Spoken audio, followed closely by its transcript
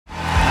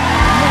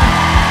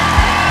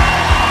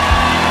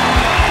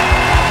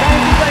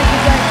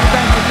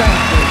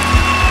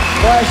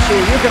bless you.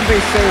 You can be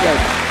seated.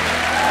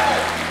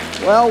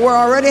 Well, we're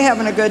already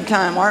having a good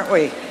time, aren't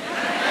we?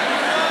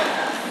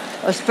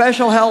 A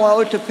special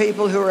hello to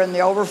people who are in the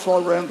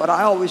overflow room, but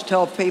I always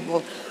tell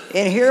people,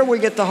 in here we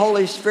get the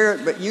Holy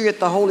Spirit, but you get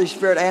the Holy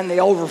Spirit and the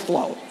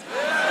overflow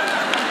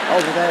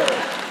over there.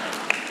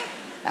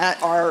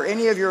 Are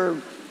any of your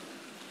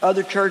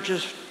other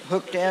churches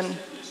hooked in?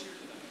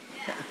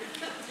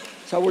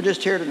 So we're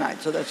just here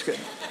tonight, so that's good.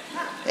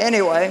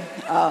 Anyway,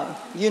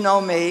 you know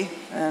me,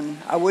 and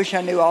I wish I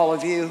knew all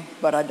of you,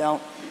 but I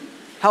don't.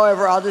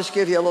 However, I'll just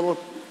give you a little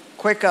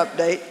quick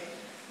update.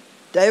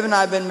 Dave and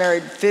I have been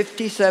married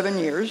 57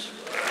 years.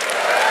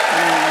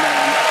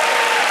 And,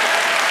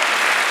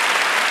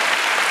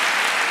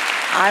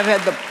 I've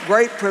had the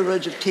great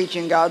privilege of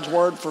teaching God's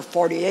Word for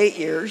 48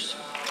 years.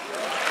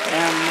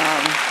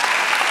 And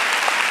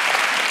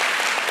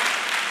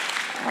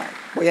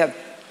we have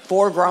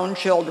 4 grown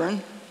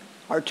children.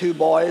 Our 2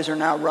 boys are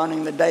now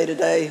running the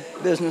day-to-day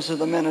business of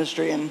the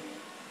ministry, and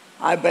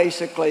I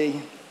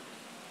basically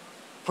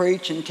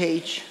preach and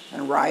teach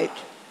and write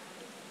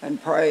and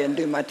pray and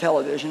do my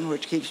television,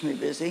 which keeps me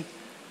busy.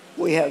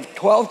 We have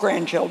 12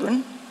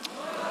 grandchildren,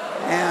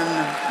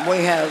 and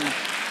we have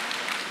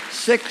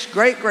 6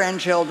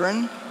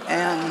 great-grandchildren,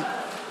 and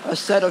a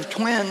set of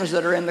twins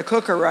that are in the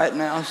cooker right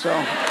now. So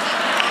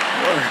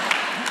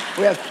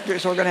we're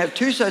going to have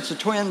 2 sets of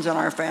twins in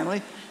our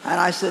family. And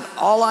I said,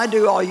 all I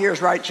do all year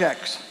is write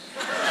checks.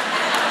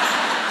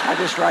 I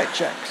just write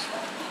checks.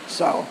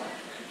 So,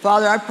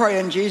 Father, I pray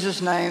in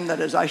Jesus' name that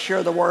as I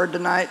share the word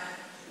tonight,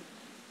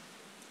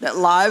 that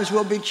lives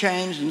will be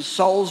changed and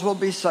souls will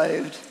be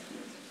saved.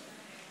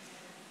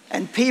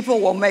 And people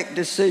will make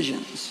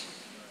decisions.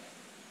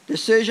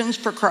 Decisions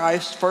for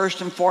Christ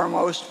first and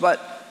foremost,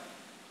 but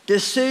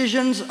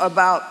decisions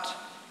about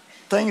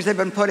things they've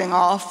been putting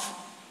off.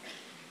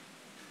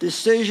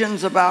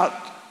 Decisions about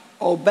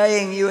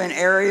obeying you in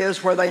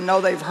areas where they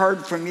know they've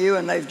heard from you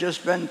and they've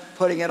just been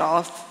putting it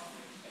off.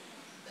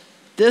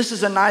 This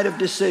is a night of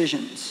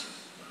decisions.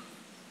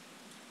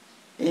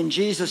 In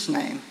Jesus'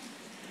 name,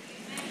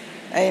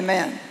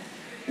 amen.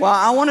 Well,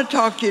 I want to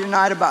talk to you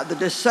tonight about the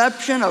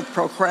deception of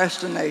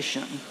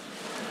procrastination.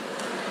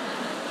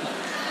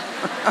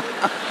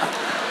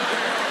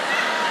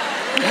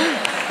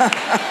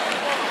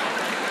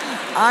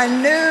 I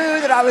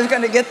knew that I was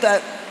going to get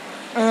that.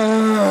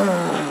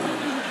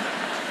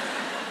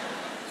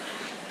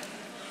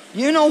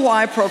 You know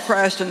why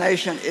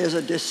procrastination is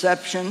a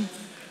deception?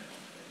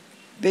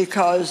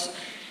 Because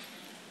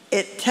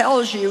it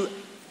tells you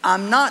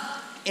I'm not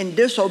in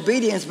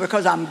disobedience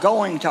because I'm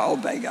going to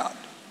obey God.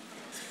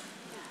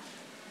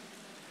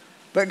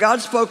 But God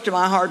spoke to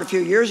my heart a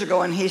few years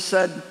ago and he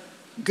said,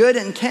 good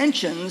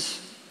intentions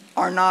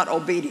are not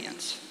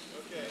obedience.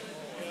 Okay.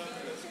 Yeah,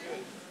 that's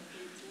good.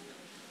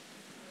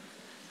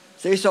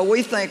 See, so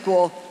we think,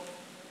 well,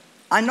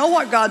 I know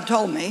what God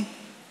told me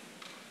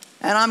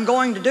and I'm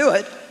going to do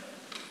it.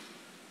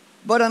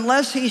 But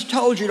unless he's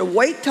told you to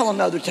wait till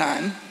another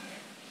time,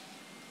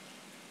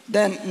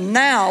 then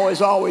now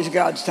is always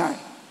God's time.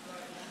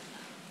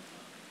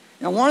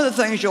 Now, one of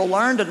the things you'll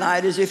learn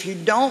tonight is if you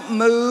don't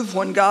move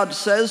when God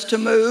says to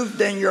move,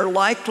 then you're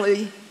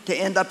likely to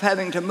end up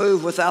having to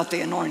move without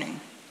the anointing.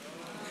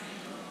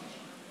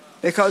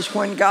 Because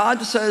when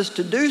God says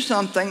to do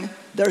something,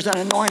 there's an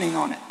anointing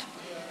on it.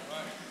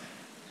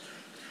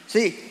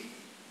 See,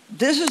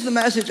 this is the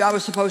message I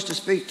was supposed to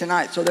speak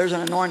tonight, so there's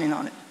an anointing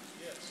on it.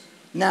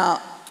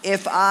 Now,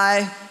 if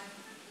I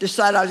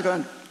decided I was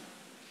going to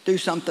do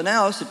something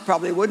else, it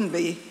probably wouldn't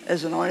be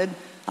as anointed.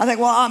 I think,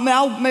 well,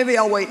 maybe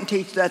I'll wait and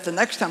teach that the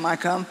next time I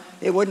come.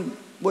 It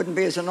wouldn't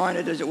be as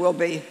anointed as it will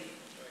be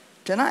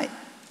tonight.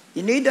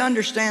 You need to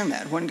understand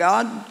that. When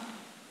God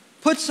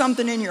puts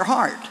something in your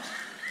heart,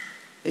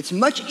 it's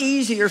much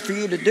easier for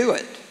you to do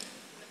it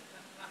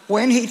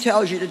when he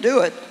tells you to do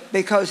it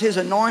because his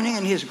anointing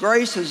and his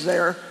grace is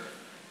there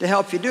to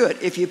help you do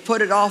it. If you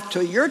put it off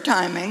to your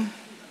timing,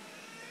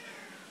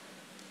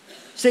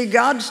 see,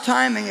 God's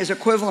timing is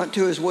equivalent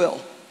to his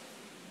will.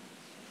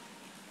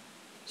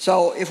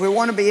 So if we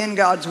want to be in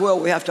God's will,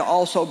 we have to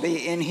also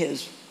be in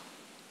his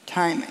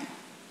timing.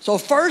 So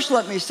first,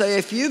 let me say,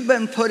 if you've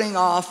been putting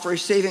off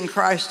receiving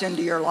Christ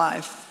into your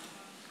life,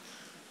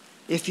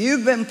 if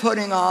you've been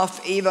putting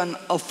off even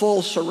a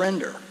full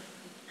surrender,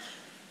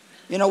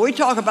 you know, we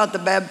talk about the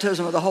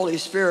baptism of the Holy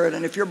Spirit,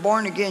 and if you're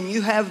born again,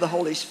 you have the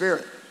Holy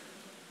Spirit.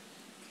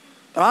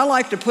 But I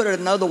like to put it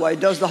another way.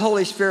 Does the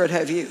Holy Spirit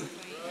have you?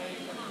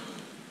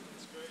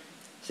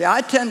 See,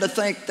 I tend to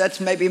think that's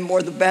maybe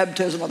more the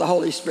baptism of the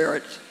Holy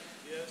Spirit.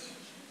 Yes.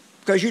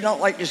 Because you don't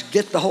like just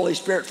get the Holy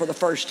Spirit for the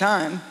first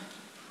time.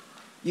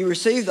 You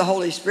receive the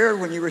Holy Spirit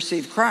when you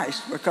receive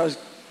Christ because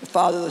the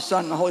Father, the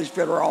Son, and the Holy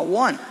Spirit are all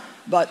one.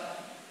 But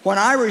when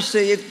I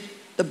received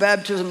the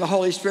baptism of the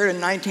Holy Spirit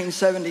in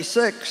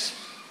 1976,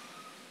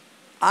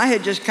 I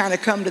had just kind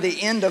of come to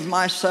the end of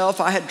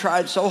myself. I had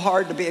tried so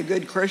hard to be a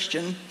good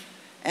Christian.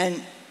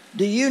 And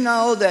do you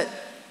know that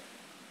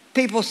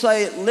people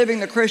say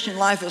living the Christian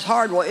life is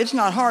hard? Well, it's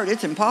not hard,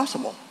 it's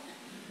impossible.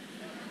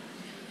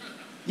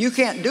 You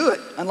can't do it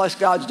unless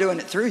God's doing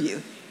it through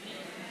you.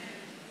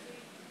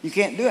 You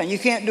can't do it. And you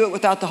can't do it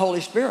without the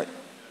Holy Spirit.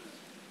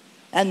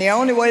 And the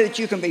only way that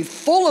you can be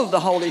full of the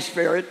Holy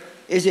Spirit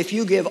is if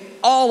you give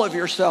all of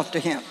yourself to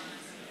Him.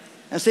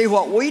 And see,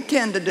 what we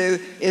tend to do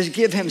is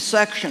give Him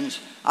sections.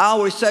 I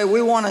always say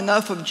we want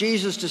enough of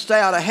Jesus to stay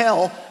out of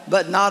hell,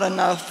 but not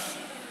enough.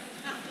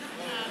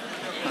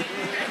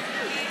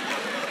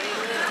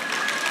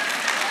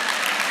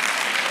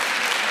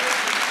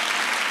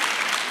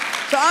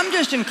 So I'm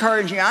just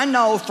encouraging you. I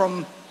know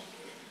from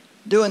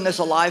doing this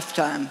a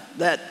lifetime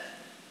that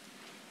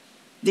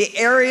the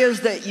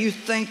areas that you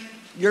think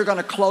you're going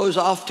to close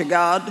off to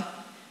God,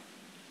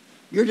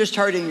 you're just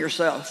hurting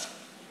yourself.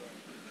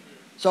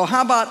 So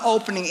how about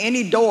opening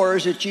any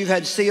doors that you've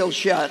had sealed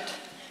shut?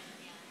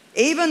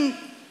 Even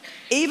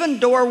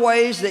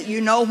doorways that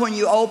you know when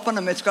you open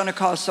them, it's going to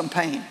cause some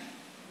pain.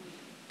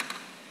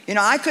 You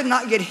know, I could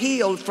not get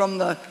healed from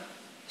the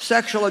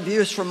sexual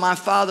abuse from my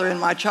father in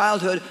my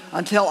childhood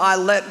until I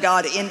let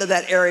God into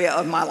that area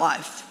of my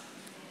life.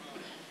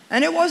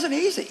 And it wasn't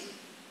easy.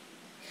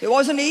 It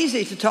wasn't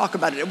easy to talk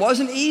about it. It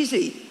wasn't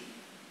easy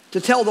to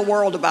tell the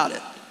world about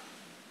it.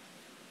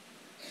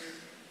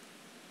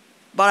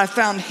 But I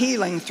found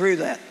healing through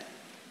that.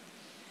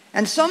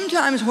 And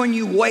sometimes when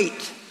you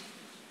wait,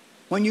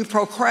 when you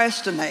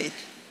procrastinate,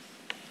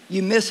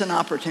 you miss an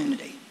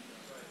opportunity.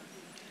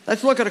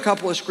 Let's look at a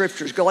couple of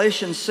scriptures.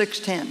 Galatians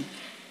 6:10.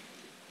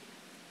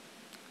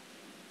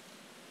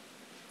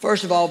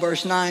 First of all,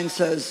 verse 9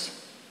 says,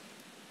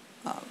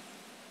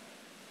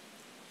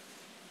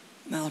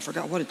 I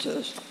forgot what it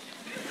says.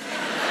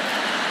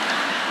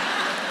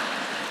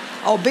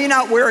 Oh, be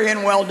not weary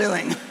in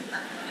well-doing,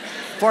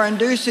 for in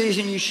due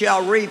season you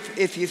shall reap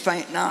if you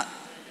faint not.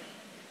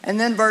 And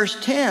then verse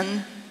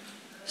 10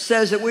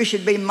 says that we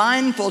should be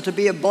mindful to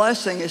be a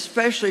blessing,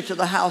 especially to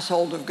the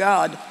household of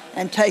God,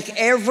 and take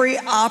every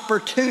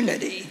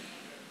opportunity.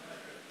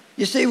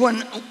 You see,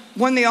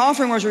 when the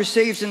offering was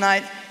received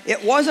tonight,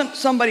 it wasn't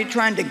somebody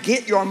trying to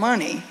get your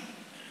money.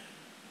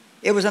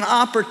 It was an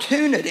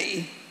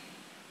opportunity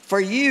for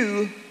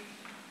you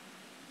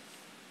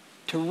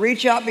to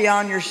reach out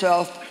beyond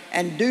yourself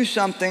and do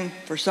something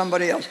for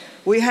somebody else.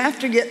 We have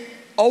to get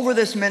over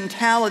this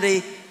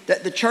mentality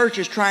that the church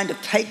is trying to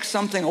take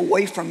something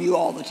away from you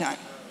all the time.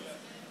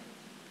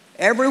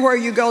 Everywhere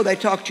you go, they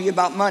talk to you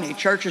about money.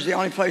 Church is the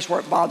only place where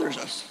it bothers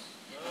us.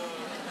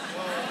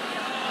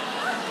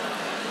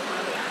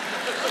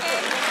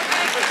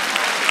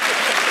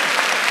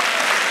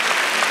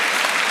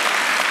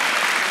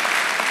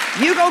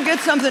 You go get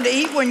something to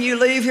eat when you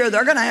leave here,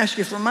 they're going to ask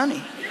you for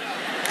money.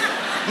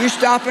 You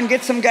stop and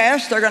get some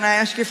gas, they're going to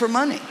ask you for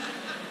money.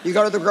 You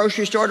go to the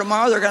grocery store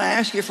tomorrow, they're going to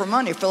ask you for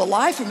money. For the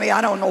life of me, I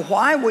don't know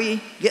why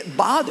we get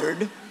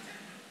bothered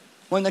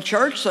when the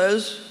church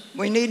says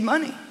we need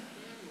money.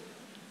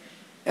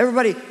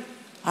 Everybody,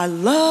 I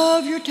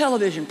love your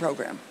television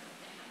program.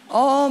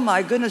 Oh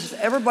my goodness, if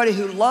everybody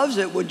who loves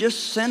it would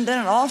just send in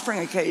an offering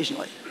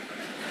occasionally.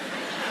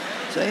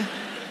 See?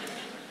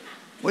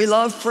 We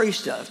love free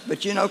stuff,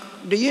 but you know,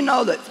 do you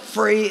know that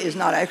free is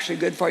not actually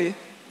good for you?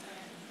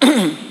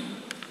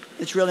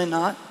 It's really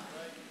not.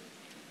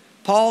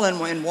 Paul,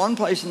 in one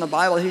place in the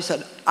Bible, he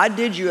said, I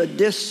did you a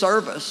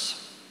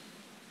disservice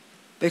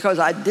because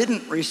I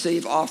didn't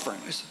receive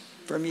offerings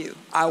from you.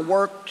 I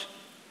worked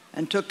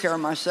and took care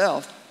of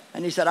myself.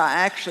 And he said, I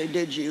actually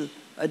did you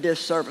a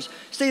disservice.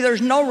 See,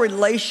 there's no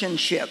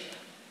relationship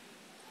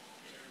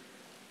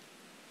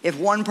if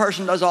one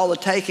person does all the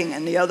taking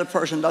and the other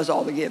person does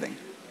all the giving.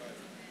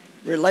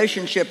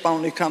 Relationship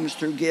only comes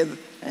through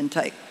give and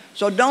take.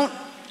 So don't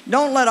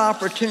let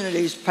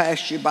opportunities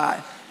pass you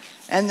by.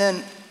 And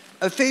then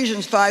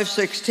Ephesians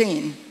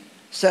 5:16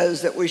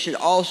 says that we should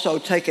also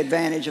take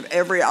advantage of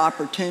every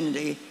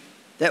opportunity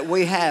that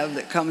we have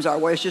that comes our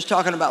way. It's just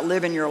talking about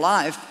living your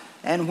life.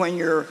 And when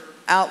you're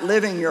out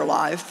living your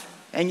life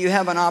and you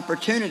have an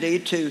opportunity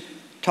to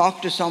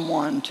talk to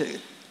someone, to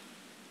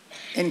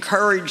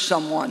encourage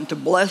someone, to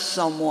bless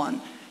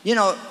someone, you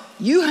know,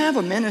 you have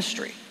a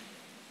ministry.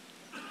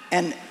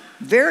 And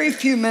very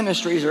few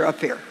ministries are up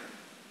here.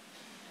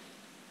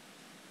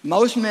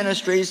 Most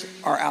ministries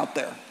are out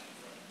there.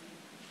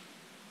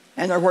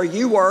 And they're where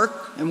you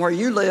work and where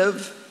you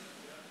live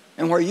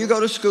and where you go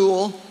to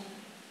school.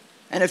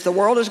 And if the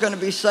world is going to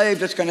be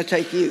saved, it's going to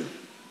take you.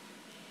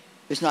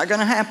 It's not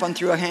going to happen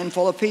through a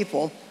handful of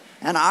people.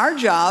 And our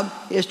job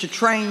is to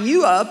train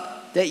you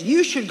up that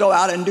you should go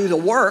out and do the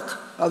work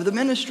of the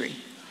ministry.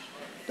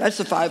 That's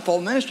the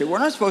fivefold ministry. We're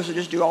not supposed to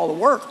just do all the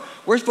work.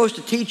 We're supposed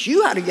to teach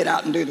you how to get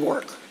out and do the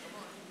work.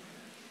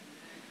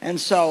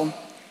 And so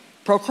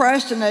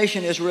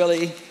procrastination is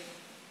really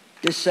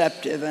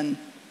deceptive. And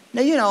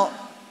now, you know,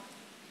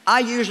 I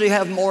usually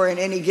have more in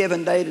any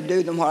given day to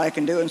do than what I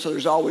can do. And so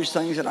there's always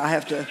things that I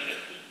have to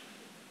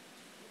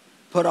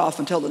put off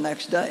until the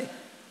next day.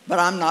 But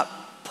I'm not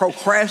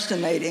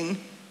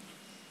procrastinating.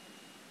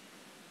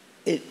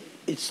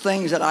 It's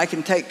things that I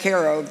can take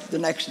care of the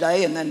next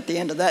day, and then at the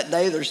end of that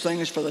day, there's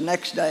things for the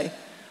next day.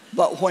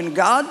 But when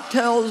God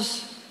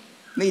tells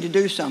me to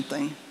do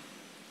something,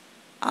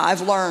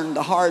 I've learned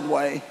the hard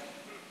way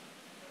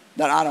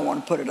that I don't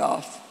want to put it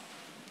off.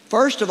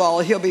 First of all,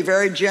 he'll be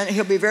very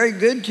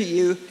good to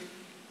you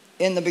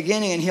in the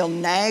beginning, and he'll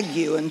nag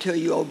you until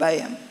you obey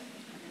him.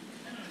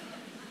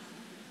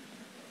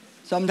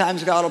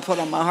 Sometimes God will put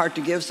on my heart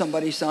to give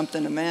somebody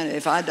something, and man,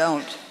 if I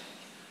don't,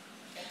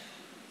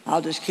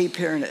 I'll just keep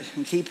hearing it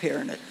and keep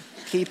hearing it,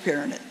 keep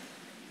hearing it.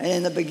 And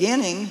in the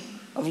beginning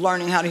of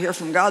learning how to hear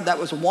from God, that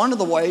was one of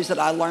the ways that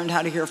I learned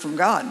how to hear from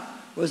God,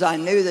 was I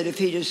knew that if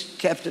he just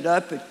kept it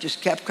up, it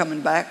just kept coming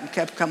back and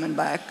kept coming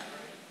back.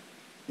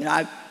 You know,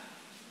 a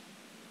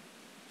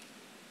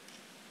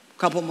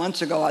couple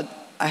months ago,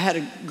 I had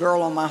a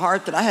girl on my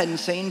heart that I hadn't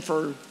seen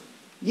for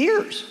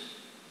years.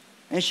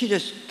 And she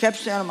just kept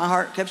staying on my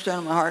heart, kept staying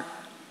on my heart.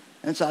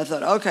 And so I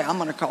thought, okay, I'm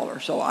going to call her.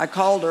 So I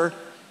called her,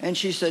 and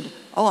she said,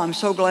 oh, I'm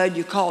so glad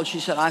you called.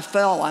 She said, I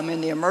fell. I'm in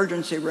the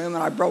emergency room,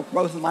 and I broke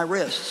both of my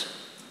wrists.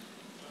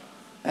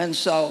 And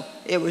so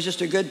it was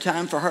just a good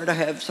time for her to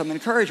have some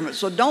encouragement.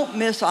 So don't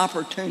miss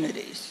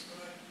opportunities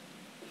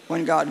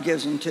when God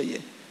gives them to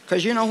you.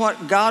 Because you know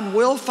what? God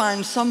will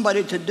find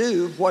somebody to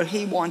do what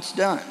he wants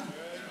done.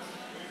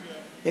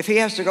 If he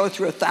has to go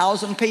through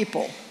 1,000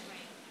 people,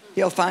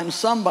 he'll find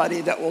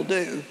somebody that will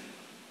do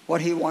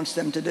what he wants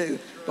them to do.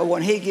 But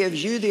when he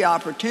gives you the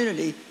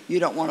opportunity, you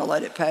don't want to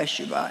let it pass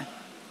you by.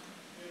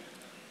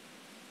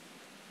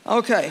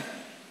 Okay.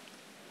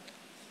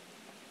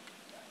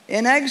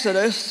 In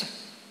Exodus,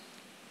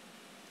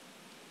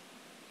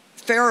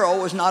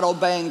 Pharaoh was not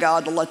obeying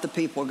God to let the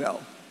people go.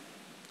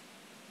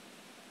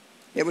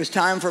 It was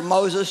time for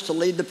Moses to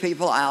lead the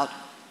people out.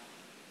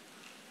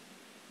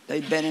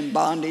 They'd been in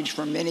bondage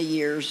for many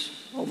years,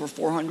 over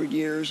 400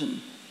 years,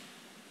 and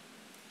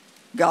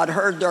God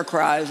heard their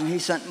cries, and he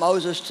sent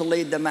Moses to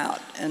lead them out.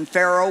 And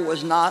Pharaoh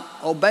was not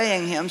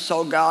obeying him,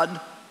 so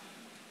God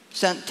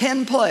sent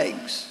 10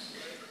 plagues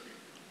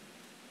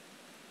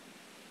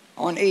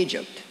on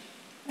Egypt.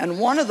 And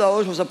one of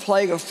those was a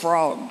plague of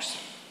frogs.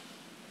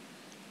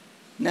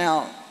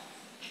 Now,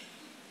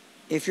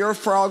 if you're a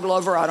frog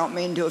lover, I don't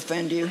mean to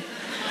offend you,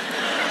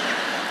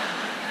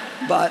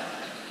 but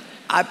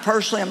I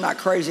personally am not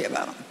crazy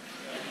about them.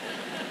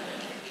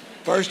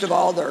 First of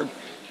all,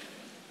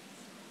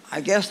 I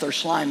guess they're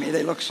slimy.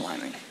 They look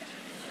slimy.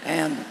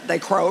 And they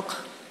croak.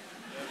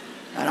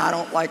 And I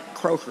don't like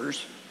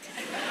croakers.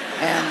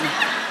 And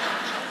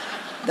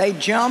they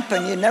jump,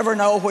 and you never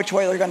know which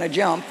way they're going to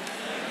jump.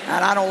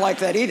 And I don't like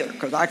that either,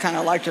 because I kind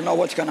of like to know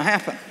what's going to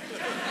happen.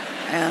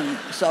 And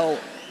so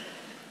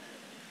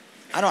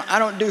I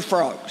don't do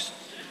frogs.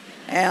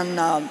 And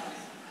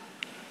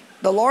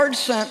the Lord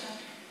sent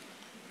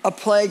a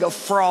plague of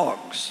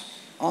frogs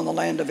on the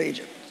land of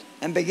Egypt.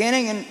 And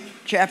beginning in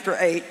chapter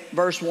 8,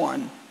 verse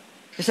 1,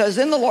 it says,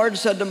 Then the Lord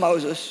said to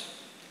Moses,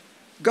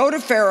 Go to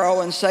Pharaoh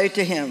and say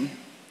to him,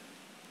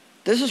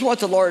 This is what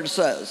the Lord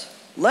says,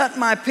 Let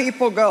my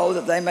people go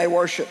that they may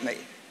worship me.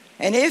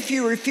 And if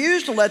you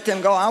refuse to let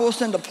them go, I will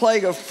send a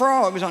plague of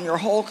frogs on your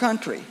whole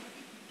country.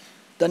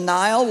 The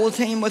Nile will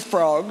teem with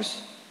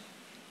frogs.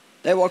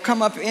 They will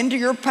come up into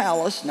your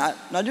palace. Now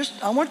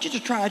I want you to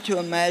try to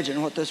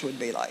imagine what this would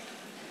be like.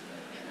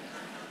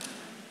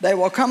 They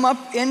will come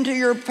up into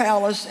your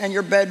palace and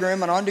your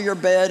bedroom and onto your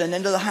bed and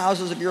into the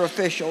houses of your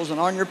officials and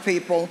on your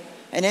people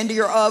and into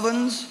your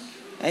ovens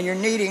and your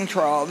kneading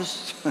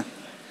troughs.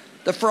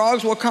 The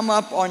frogs will come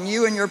up on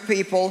you and your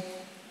people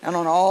and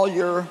on all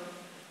your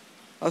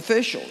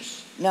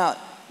officials. Now,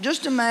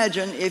 just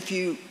imagine if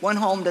you went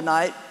home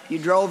tonight, you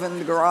drove in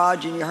the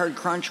garage and you heard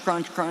crunch,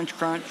 crunch, crunch,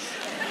 crunch.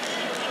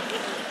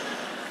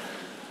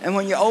 And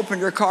when you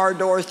opened your car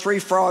door, 3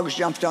 frogs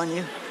jumped on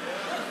you.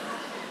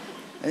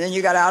 And then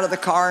you got out of the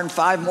car and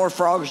 5 more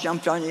frogs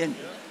jumped on you. And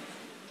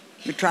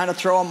you're trying to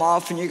throw them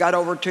off, and you got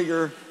over to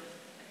your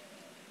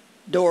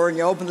door and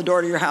you opened the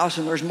door to your house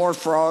and there's more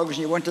frogs. And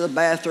you went to the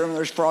bathroom and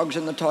there's frogs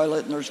in the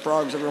toilet and there's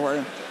frogs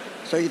everywhere.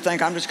 So you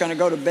think, I'm just going to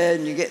go to bed,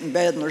 and you get in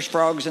bed and there's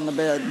frogs in the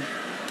bed.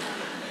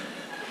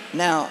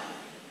 Now,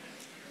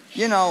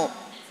 you know,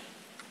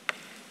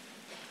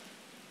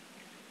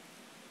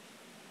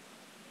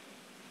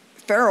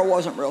 Pharaoh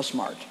wasn't real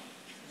smart.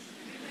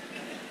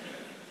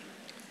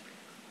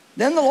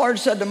 Then the Lord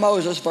said to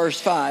Moses,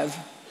 verse 5,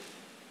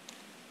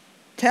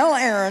 Tell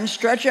Aaron,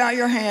 stretch out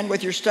your hand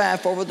with your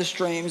staff over the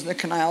streams and the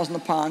canals and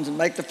the ponds and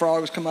make the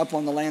frogs come up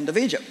on the land of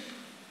Egypt.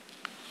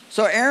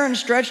 So Aaron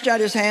stretched out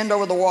his hand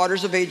over the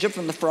waters of Egypt,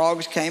 and the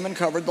frogs came and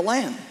covered the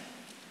land.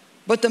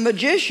 But the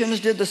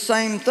magicians did the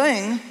same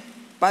thing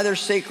by their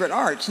secret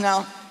arts.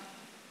 Now,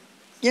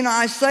 you know,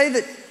 I say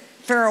that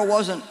Pharaoh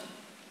wasn't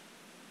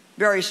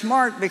very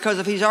smart, because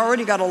if he's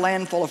already got a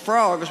land full of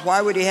frogs,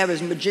 why would he have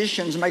his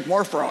magicians make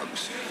more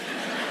frogs?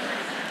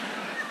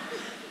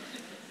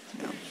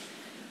 You know.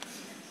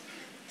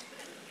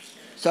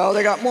 So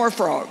they got more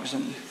frogs.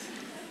 And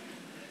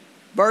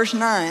verse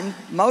 9,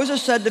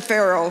 Moses said to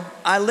Pharaoh,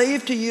 I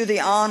leave to you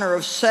the honor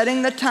of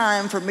setting the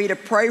time for me to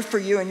pray for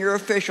you and your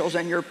officials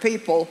and your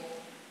people,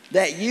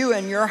 that you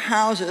and your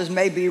houses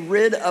may be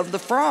rid of the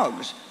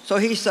frogs. So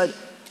he said,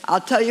 I'll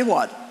tell you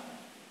what,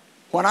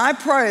 When I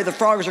pray, the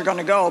frogs are going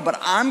to go, but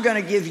I'm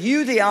going to give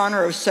you the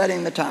honor of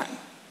setting the time.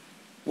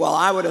 Well,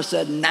 I would have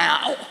said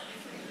now.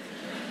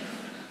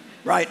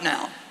 Right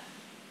now.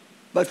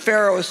 But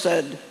Pharaoh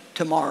said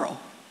tomorrow.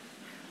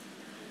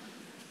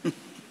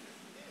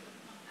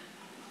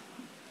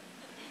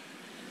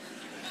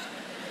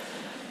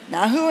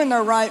 Now, who in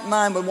their right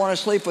mind would want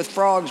to sleep with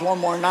frogs one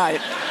more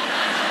night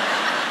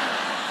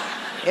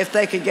if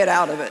they could get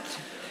out of it?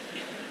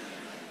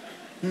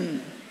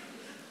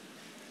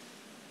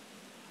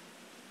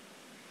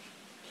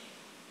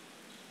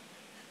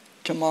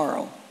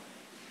 Tomorrow.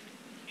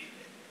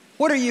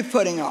 What are you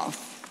putting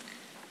off?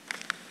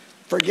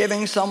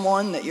 Forgiving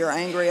someone that you're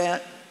angry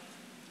at?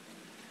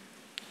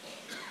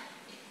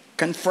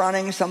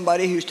 Confronting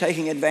somebody who's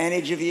taking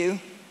advantage of you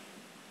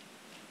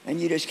and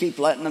you just keep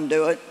letting them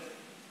do it?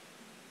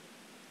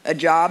 A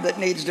job that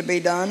needs to be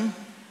done?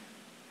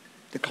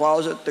 The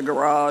closet, the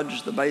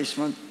garage, the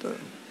basement,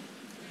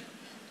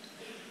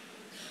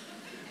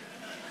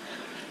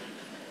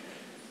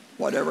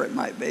 whatever it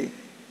might be.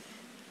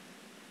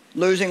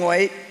 Losing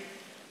weight?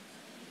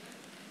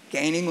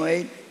 Gaining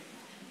weight?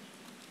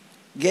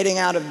 Getting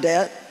out of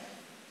debt?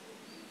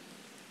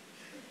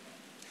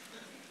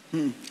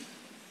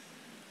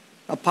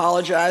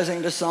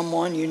 Apologizing to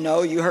someone you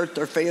know you hurt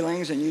their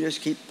feelings and you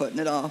just keep putting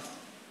it off.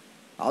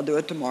 I'll do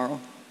it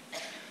tomorrow.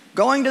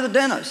 Going to the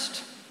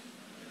dentist.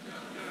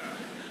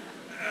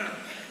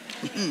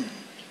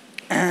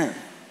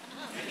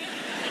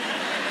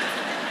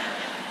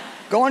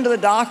 Going to the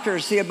doctor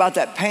to see about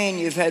that pain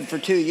you've had for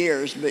 2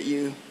 years, but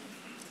you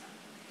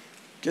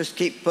just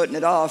keep putting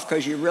it off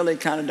because you really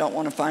kind of don't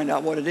want to find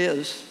out what it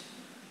is.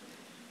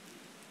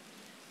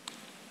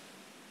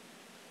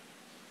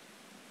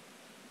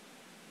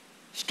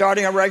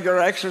 Starting a regular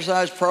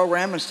exercise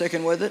program and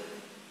sticking with it.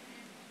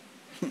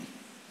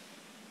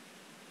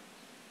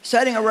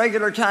 Setting a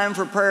regular time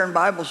for prayer and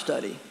Bible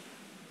study.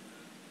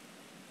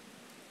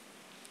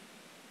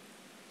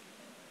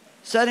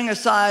 Setting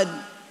aside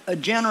a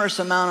generous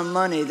amount of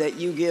money that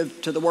you give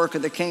to the work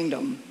of the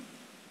kingdom.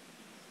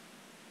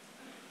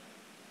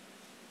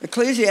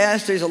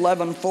 Ecclesiastes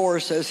 11:4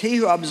 says, "He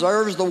who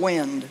observes the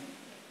wind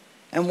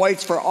and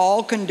waits for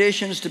all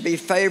conditions to be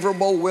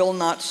favorable will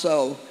not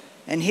sow,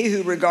 and he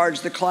who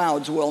regards the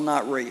clouds will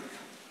not reap."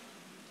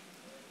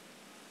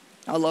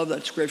 I love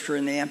that scripture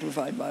in the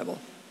Amplified Bible.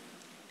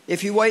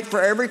 If you wait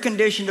for every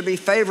condition to be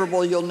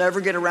favorable, you'll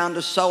never get around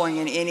to sowing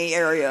in any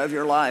area of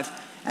your life.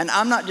 And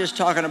I'm not just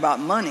talking about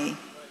money.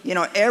 You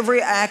know, every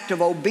act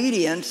of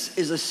obedience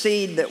is a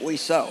seed that we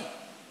sow.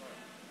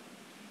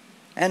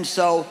 And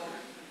so,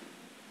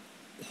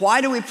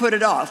 why do we put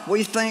it off?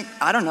 We think,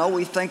 I don't know,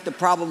 we think the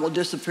problem will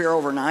disappear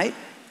overnight.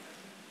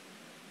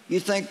 You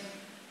think,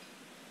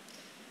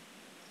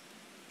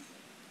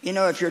 you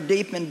know, if you're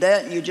deep in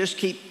debt and you just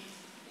keep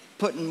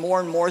putting more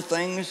and more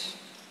things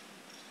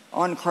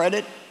on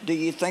credit, do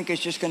you think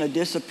it's just going to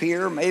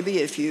disappear maybe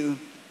if you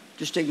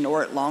just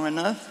ignore it long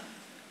enough?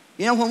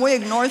 You know, when we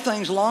ignore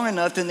things long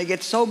enough, then they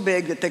get so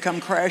big that they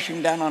come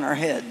crashing down on our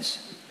heads.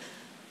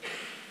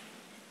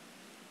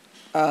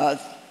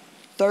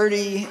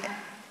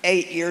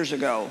 38 years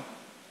ago,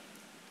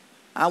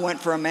 I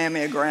went for a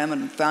mammogram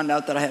and found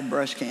out that I had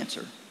breast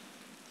cancer.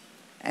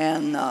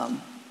 And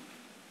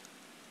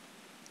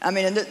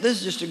this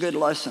is just a good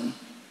lesson.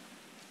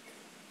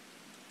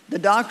 The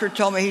doctor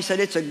told me, he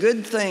said, "It's a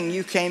good thing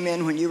you came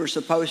in when you were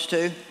supposed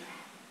to."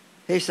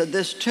 He said,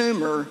 "This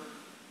tumor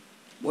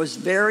was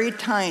very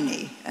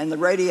tiny," and the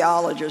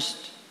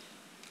radiologist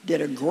did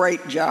a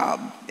great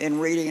job in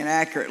reading it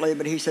accurately,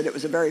 but he said it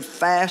was a very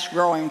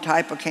fast-growing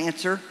type of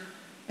cancer,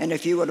 and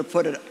if you would have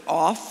put it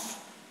off,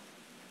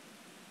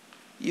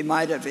 you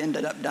might have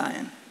ended up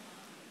dying.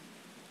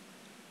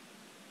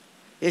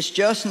 It's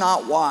just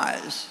not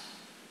wise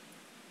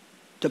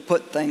to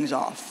put things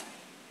off.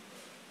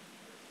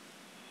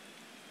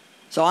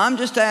 So I'm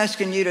just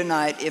asking you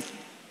tonight, if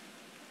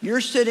you're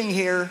sitting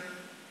here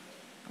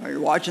or you're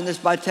watching this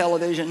by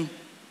television,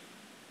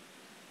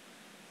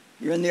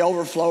 you're in the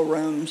overflow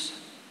rooms,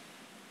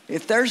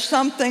 if there's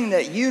something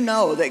that you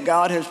know that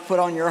God has put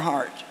on your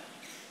heart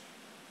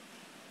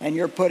and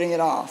you're putting it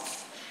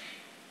off,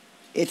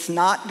 it's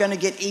not going to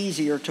get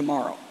easier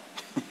tomorrow.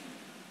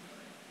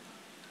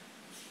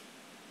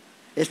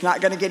 It's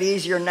not going to get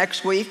easier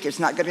next week. It's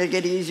not going to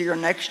get easier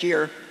next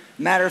year.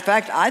 Matter of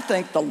fact, I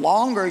think the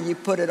longer you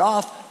put it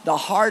off, the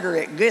harder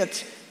it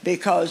gets,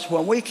 because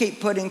when we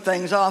keep putting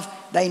things off,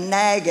 they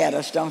nag at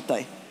us, don't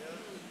they?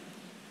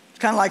 It's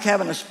kind of like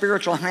having a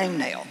spiritual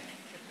hangnail.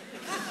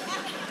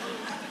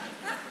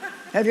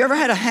 Have you ever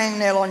had a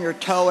hangnail on your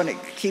toe and it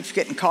keeps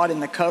getting caught in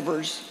the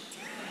covers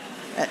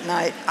at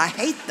night? I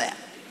hate that.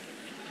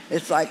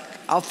 It's like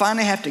I'll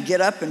finally have to get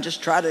up and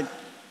just try to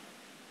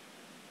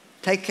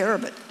take care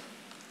of it.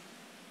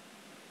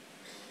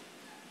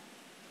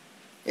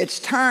 It's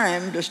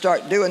time to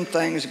start doing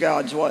things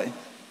God's way.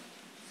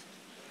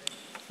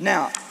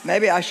 Now,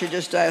 maybe I should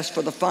just ask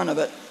for the fun of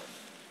it,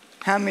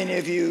 how many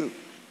of you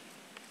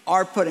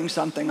are putting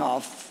something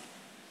off?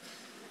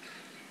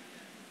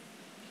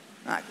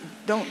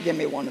 Don't give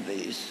me one of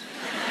these.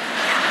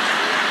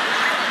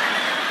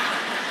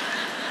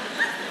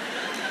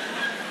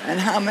 And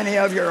how many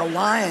of you are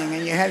lying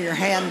and you have your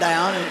hand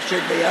down and it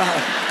should be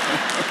up?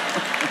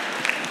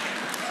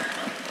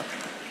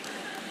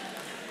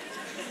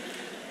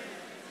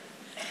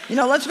 You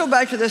know, let's go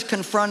back to this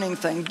confronting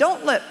thing.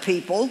 Don't let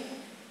people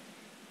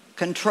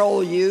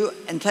control you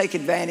and take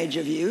advantage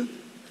of you.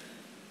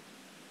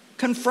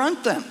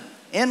 Confront them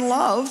in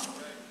love,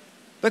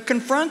 but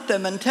confront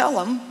them and tell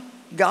them,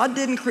 God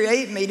didn't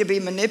create me to be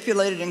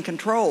manipulated and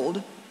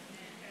controlled,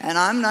 and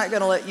I'm not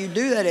going to let you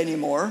do that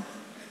anymore.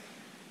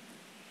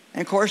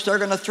 And of course, they're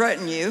going to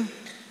threaten you,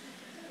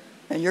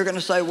 and you're going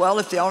to say, well,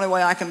 if the only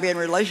way I can be in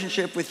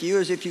relationship with you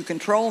is if you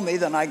control me,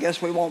 then I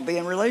guess we won't be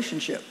in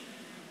relationship.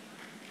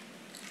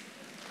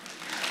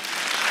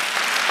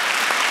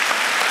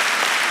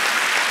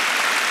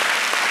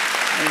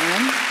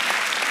 Amen?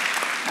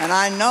 And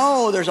I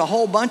know there's a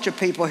whole bunch of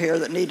people here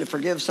that need to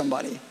forgive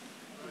somebody,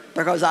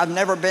 because I've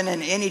never been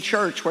in any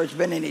church where it's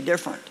been any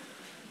different.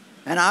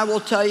 And I will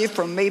tell you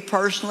from me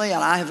personally,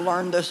 and I have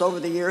learned this over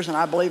the years, and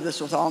I believe this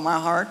with all my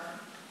heart,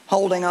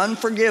 holding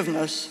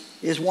unforgiveness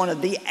is one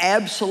of the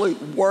absolute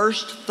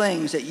worst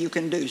things that you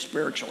can do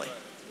spiritually.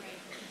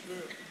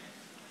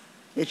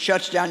 It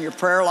shuts down your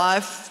prayer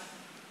life.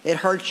 It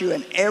hurts you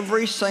in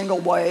every single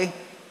way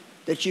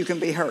that you can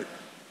be hurt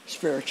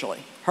spiritually.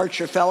 Hurts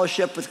your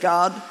fellowship with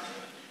God.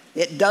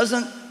 It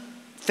doesn't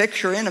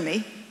fix your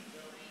enemy.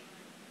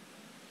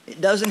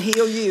 It doesn't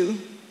heal you.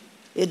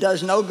 It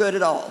does no good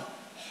at all.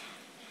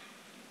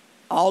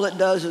 All it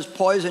does is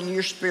poison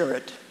your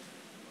spirit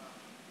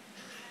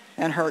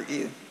and hurt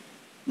you.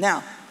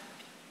 Now,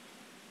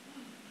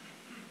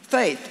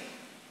 faith.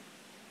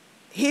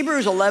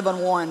 Hebrews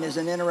 11:1 is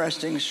an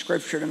interesting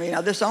scripture to me.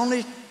 Now, this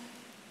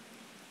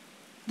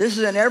is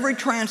in every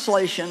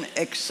translation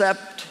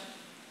except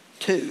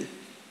 2.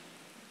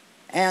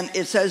 And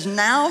it says,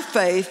 now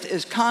faith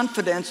is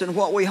confidence in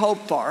what we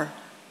hope for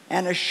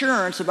and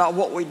assurance about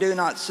what we do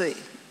not see.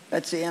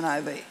 That's the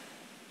NIV.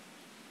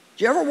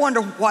 Do you ever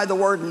wonder why the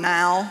word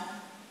now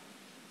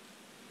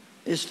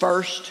is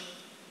first?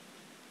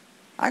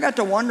 I got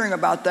to wondering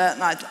about that,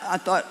 and I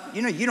thought,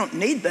 you know, you don't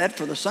need that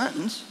for the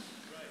sentence.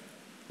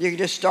 You can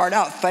just start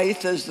out,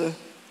 faith is the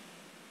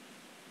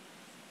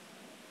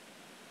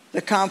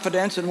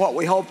confidence in what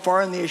we hope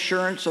for and the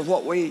assurance of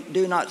what we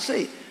do not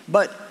see.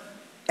 But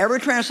every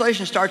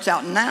translation starts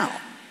out now.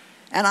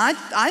 And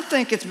I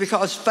think it's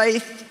because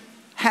faith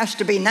has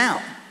to be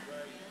now.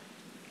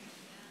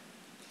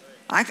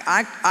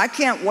 I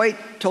can't wait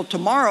till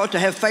tomorrow to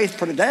have faith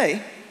for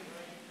today.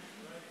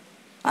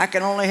 I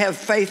can only have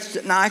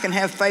faith, now I can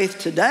have faith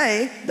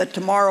today that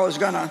tomorrow is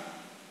going to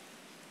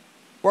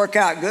work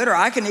out good, or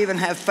I can even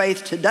have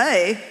faith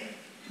today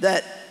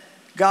that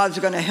God's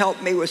going to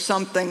help me with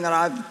something that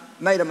I've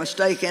made a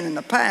mistake in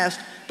the past,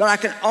 but I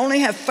can only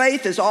have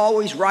faith is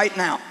always right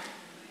now.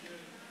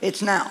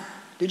 It's now.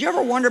 Did you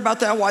ever wonder about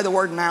that, why the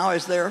word now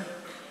is there?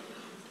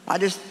 I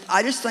just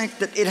think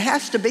that it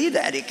has to be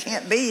that. It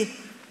can't be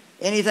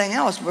anything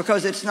else,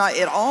 because it's not,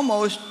 it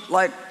almost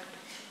like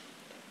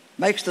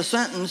makes the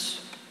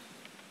sentence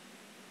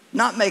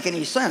not make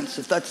any sense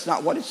if that's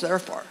not what it's there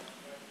for.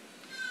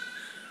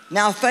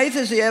 Now, faith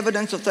is the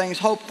evidence of things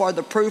hoped for,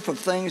 the proof of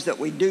things that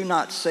we do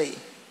not see.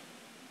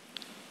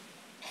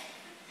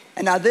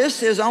 And now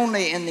this is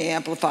only in the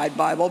Amplified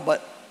Bible,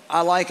 but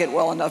I like it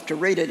well enough to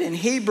read it. In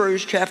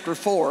Hebrews chapter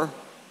 4,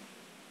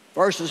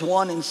 verses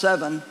 1 and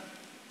 7,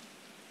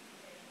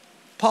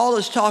 Paul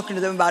is talking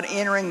to them about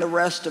entering the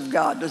rest of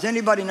God. Does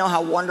anybody know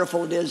how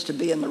wonderful it is to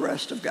be in the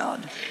rest of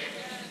God?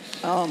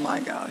 Oh my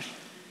gosh.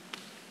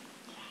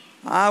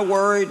 I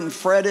worried and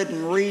fretted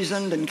and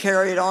reasoned and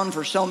carried on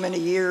for so many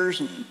years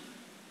and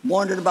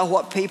wondered about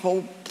what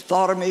people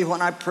thought of me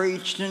when I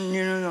preached and,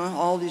 you know,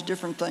 all these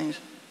different things.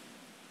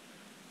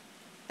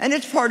 And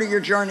it's part of your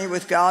journey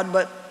with God,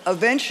 but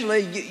eventually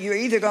you're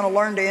either going to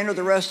learn to enter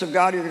the rest of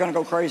God or you're going to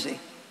go crazy.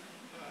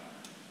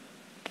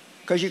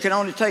 Because you can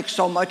only take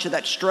so much of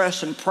that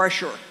stress and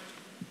pressure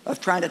of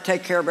trying to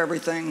take care of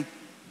everything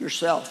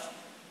yourself.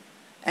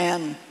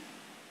 And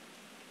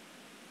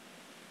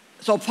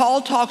so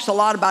Paul talks a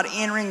lot about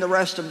entering the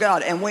rest of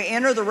God. And we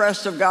enter the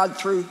rest of God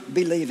through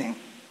believing.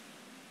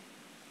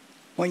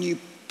 When you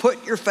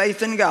put your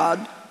faith in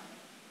God,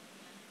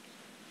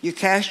 you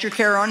cast your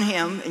care on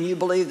Him, and you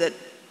believe that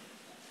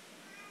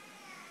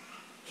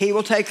He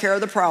will take care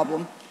of the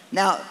problem.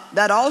 Now,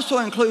 that also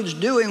includes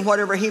doing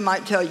whatever He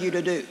might tell you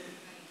to do.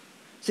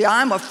 See,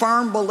 I'm a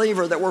firm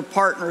believer that we're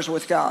partners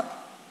with God.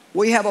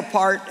 We have a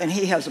part and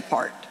He has a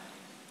part.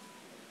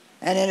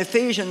 And in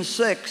Ephesians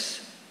 6,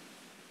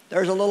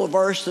 there's a little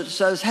verse that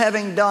says,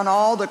 having done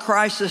all the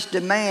crisis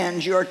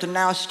demands, you are to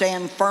now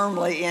stand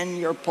firmly in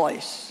your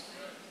place.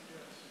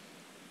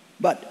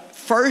 But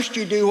first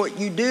you do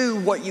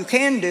what you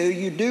can do.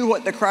 You do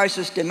what the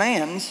crisis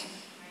demands.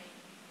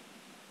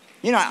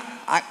 You know,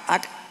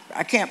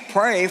 I can't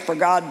pray for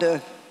God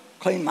to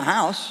clean my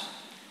house.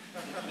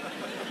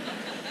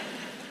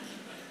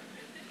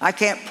 I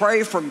can't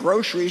pray for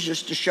groceries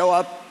just to show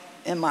up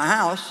in my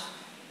house.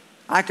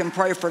 I can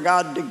pray for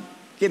God to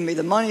give me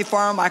the money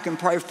for them. I can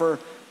pray for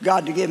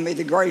God to give me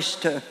the grace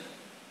to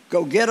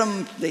go get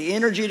them, the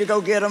energy to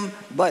go get them,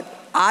 but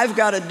I've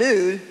got to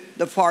do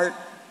the part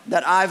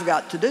that I've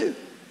got to do.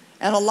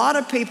 And a lot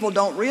of people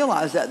don't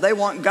realize that. They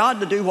want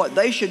God to do what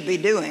they should be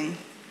doing,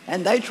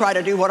 and they try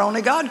to do what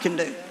only God can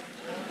do.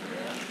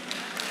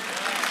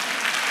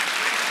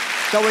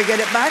 So we get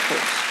it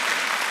backwards.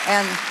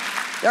 And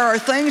there are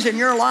things in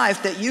your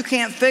life that you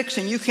can't fix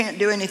and you can't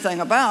do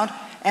anything about,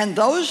 and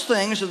those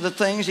things are the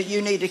things that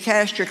you need to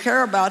cast your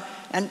care about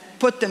and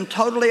put them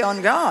totally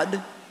on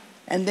God,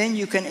 and then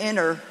you can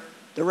enter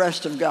the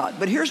rest of God.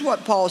 But here's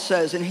what Paul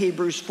says in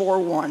Hebrews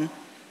 4:1.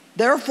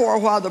 Therefore,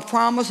 while the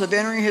promise of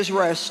entering his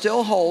rest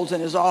still holds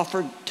and is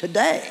offered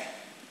today,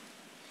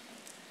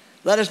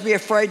 let us be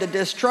afraid to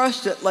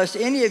distrust it, lest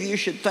any of you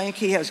should think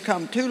he has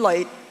come too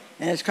late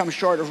and has come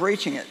short of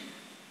reaching it.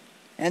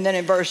 And then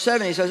in verse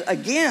 7 he says,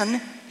 again,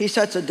 he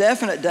sets a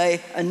definite day,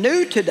 a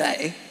new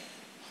today,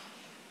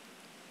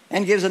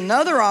 and gives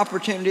another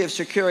opportunity of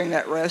securing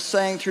that rest,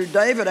 saying through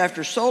David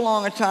after so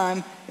long a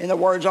time, in the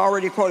words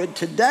already quoted,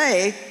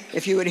 today,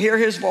 if you would hear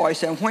his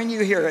voice, and when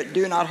you hear it,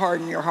 do not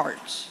harden your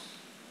hearts.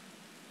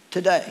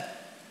 Today.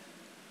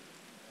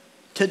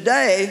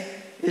 Today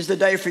is the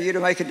day for you to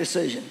make a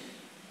decision.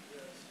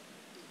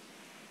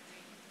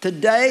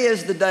 Today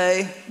is the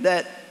day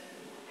that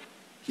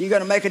you're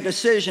going to make a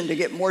decision to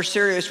get more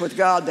serious with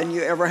God than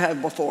you ever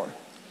have before.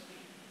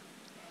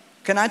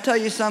 Can I tell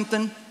you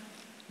something?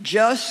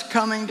 Just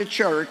coming to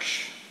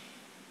church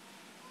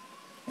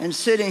and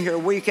sitting here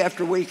week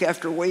after week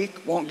after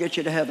week won't get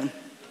you to heaven.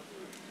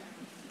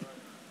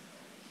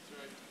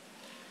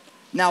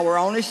 Now, we're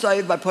only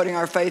saved by putting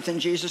our faith in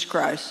Jesus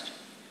Christ.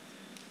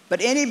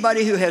 But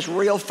anybody who has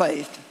real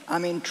faith, I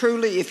mean,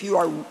 truly, if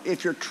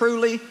you're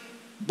truly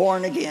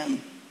born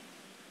again,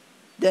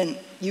 then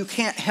you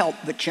can't help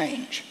but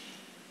change.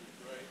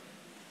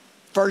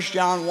 1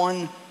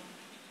 John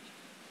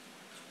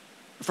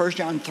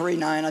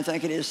 3:9, I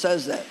think it is,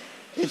 says that.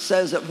 It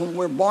says that when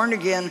we're born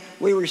again,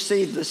 we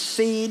receive the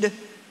seed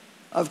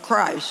of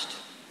Christ,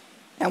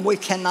 and we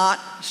cannot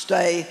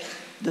stay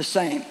the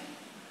same.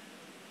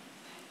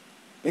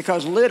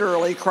 Because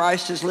literally,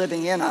 Christ is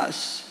living in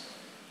us.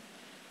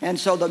 And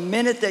so the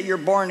minute that you're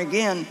born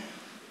again,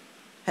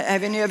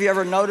 have any of you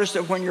ever noticed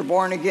that when you're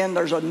born again,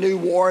 there's a new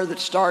war that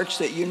starts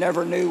that you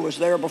never knew was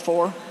there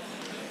before?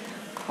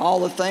 All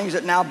the things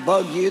that now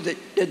bug you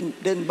that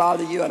didn't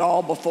bother you at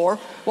all before.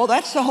 Well,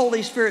 that's the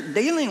Holy Spirit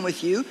dealing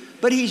with you,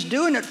 but he's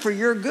doing it for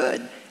your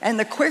good. And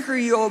the quicker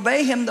you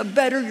obey him, the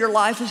better your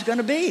life is going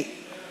to be.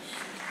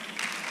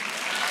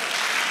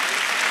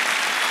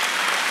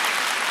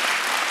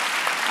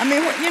 I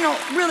mean,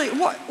 really,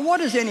 what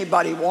does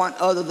anybody want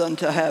other than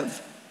to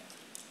have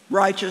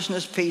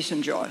righteousness, peace,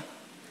 and joy?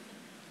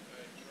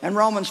 And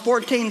Romans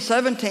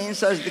 14:17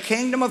 says the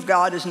kingdom of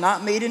God is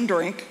not meat and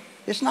drink.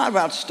 It's not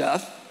about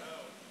stuff.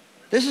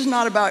 This is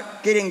not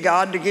about getting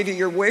God to give you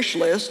your wish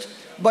list,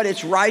 but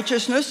it's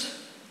righteousness,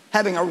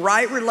 having a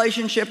right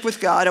relationship with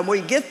God, and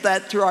we get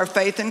that through our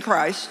faith in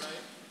Christ.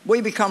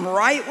 We become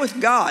right with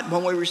God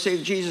when we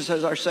receive Jesus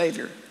as our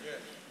Savior.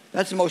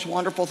 That's the most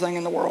wonderful thing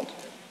in the world.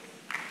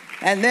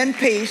 And then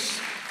peace,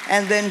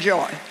 and then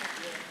joy.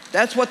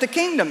 That's what the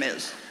kingdom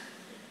is.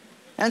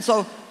 And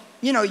so,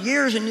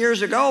 years and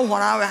years ago,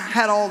 when I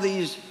had all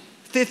these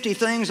 50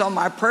 things on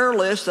my prayer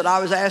list that I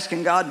was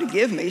asking God to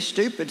give me,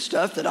 stupid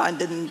stuff that I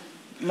didn't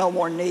no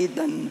more need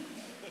than,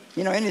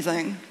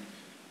 anything.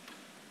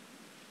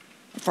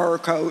 A fur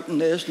coat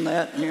and this and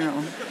that,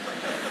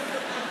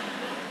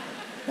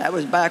 That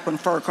was back when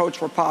fur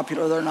coats were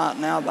popular. They're not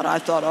now, but I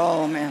thought,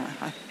 oh man,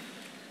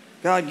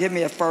 God, give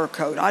me a fur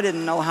coat. I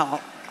didn't know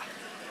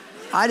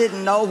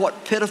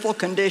what pitiful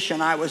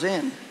condition I was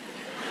in.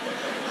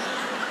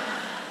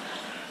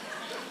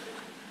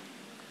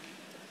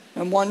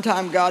 And one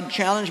time God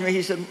challenged me.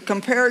 He said,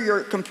 compare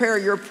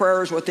your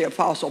prayers with the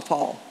Apostle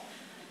Paul.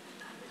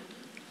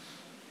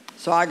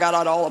 So I got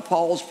out all of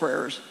Paul's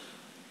prayers.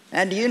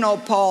 And do you know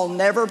Paul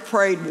never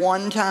prayed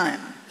one time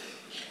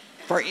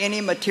for any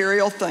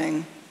material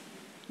thing,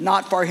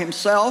 not for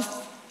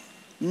himself,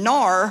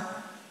 nor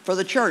for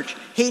the church.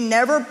 He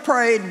never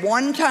prayed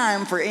one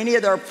time for any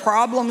of their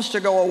problems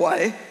to go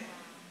away.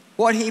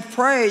 What he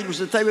prayed was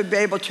that they would be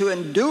able to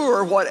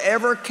endure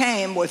whatever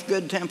came with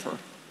good temper.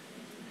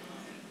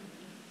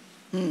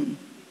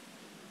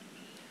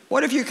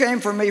 What if you came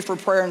for me for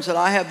prayer and said,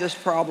 I have this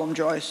problem,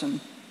 Joyce, and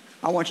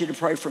I want you to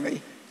pray for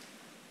me.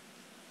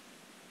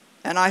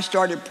 And I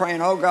started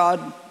praying, oh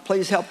God,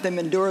 please help them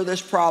endure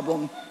this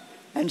problem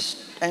and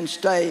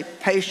stay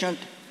patient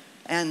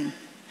and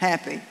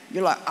happy.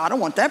 You're like, I don't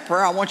want that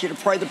prayer. I want you to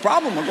pray the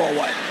problem will go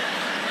away.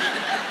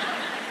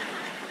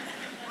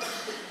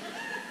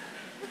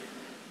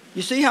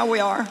 You see how we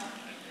are?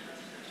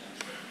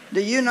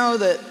 Do you know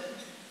that,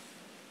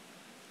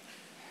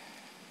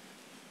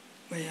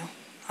 well,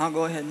 I'll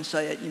go ahead and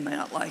say it. You may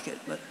not like it,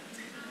 but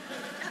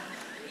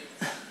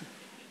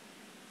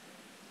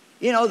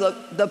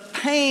the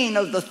pain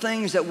of the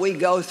things that we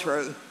go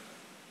through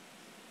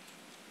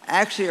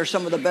actually are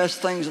some of the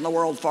best things in the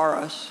world for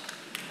us.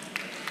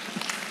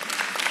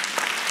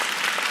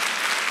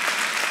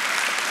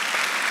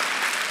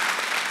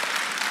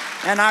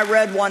 And I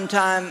read one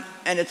time,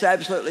 and it's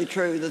absolutely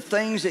true, the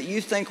things that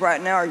you think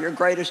right now are your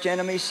greatest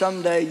enemy,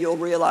 someday you'll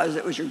realize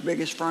it was your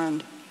biggest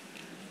friend,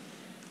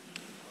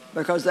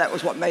 because that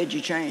was what made you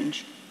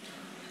change.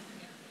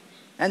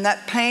 And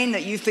that pain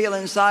that you feel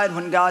inside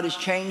when God is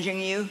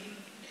changing you,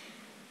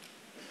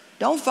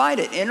 don't fight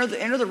it.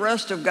 Enter the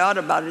rest of God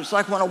about it. It's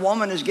like when a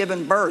woman is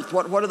given birth.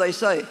 What do they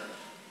say?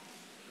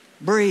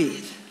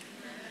 Breathe.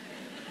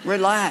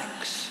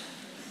 Relax.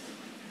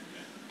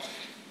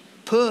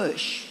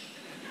 Push.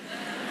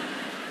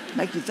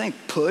 Make you think,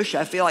 push?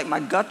 I feel like my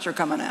guts are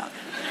coming out.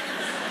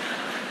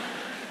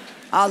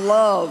 I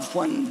love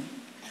when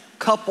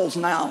couples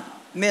now,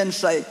 men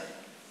say,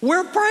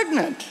 we're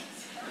pregnant.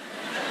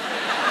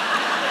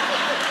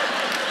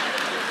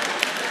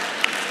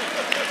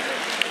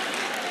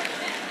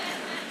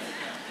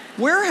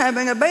 We're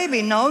having a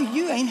baby. No,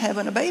 you ain't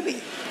having a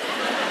baby.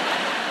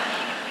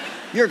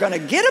 You're going to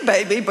get a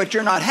baby, but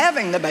you're not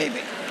having the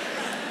baby.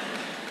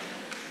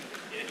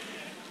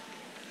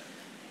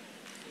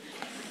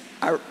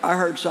 I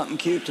heard something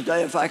cute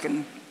today, if I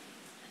can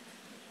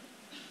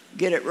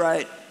get it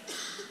right.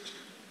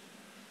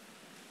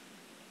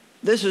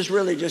 This is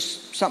really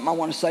just something I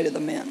want to say to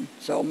the men.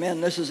 So men,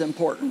 this is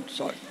important.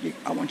 So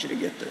I want you to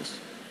get this.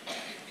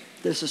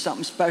 This is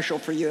something special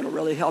for you. It'll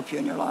really help you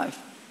in your life.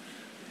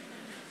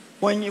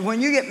 When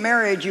you get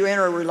married, you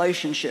enter a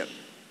relationship.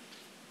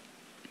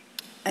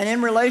 And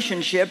in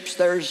relationships,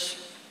 there's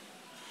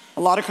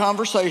a lot of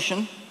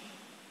conversation.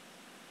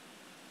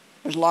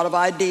 There's a lot of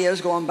ideas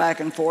going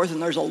back and forth,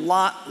 and there's a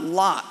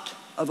lot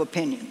of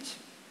opinions.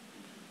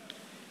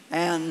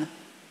 And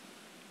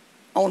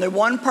only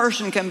one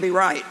person can be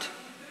right,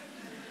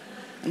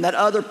 and that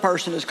other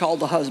person is called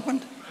the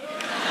husband.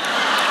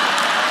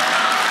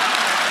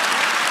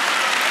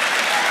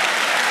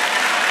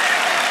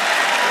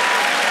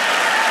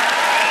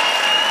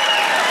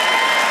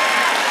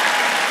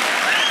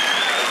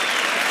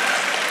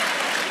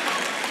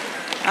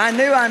 I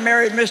knew I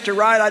married Mr.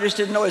 Right, I just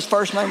didn't know his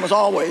first name was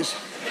Always.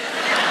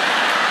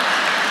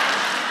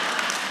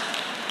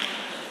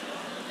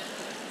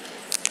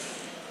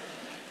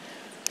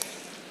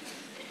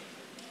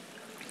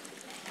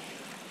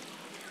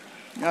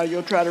 Now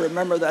you'll try to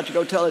remember that to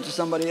go tell it to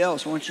somebody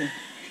else, won't you?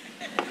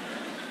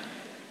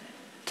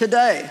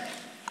 Today,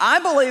 I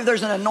believe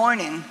there's an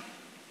anointing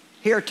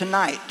here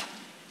tonight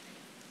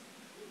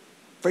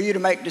for you to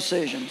make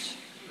decisions.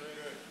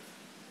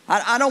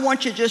 I don't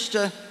want you just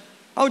to,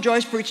 oh,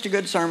 Joyce preached a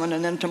good sermon,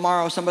 and then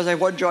tomorrow somebody say,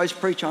 what did Joyce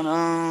preach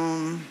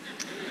on?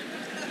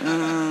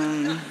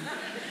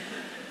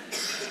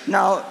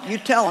 No, you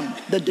tell them,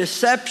 the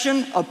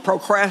deception of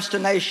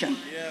procrastination.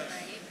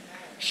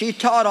 She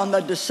taught on the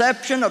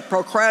deception of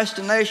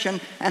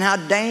procrastination and how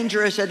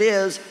dangerous it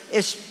is,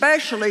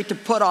 especially to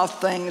put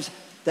off things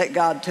that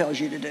God tells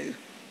you to do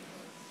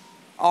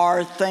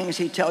or things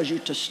he tells you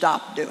to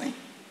stop doing.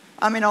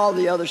 I mean, all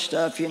the other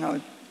stuff, you know,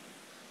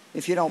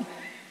 if you don't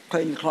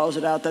clean your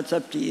closet out, that's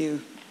up to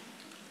you.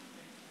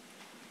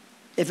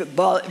 If it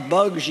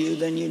bugs you,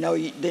 then you know,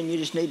 then you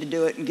just need to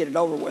do it and get it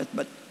over with.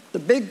 But the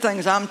big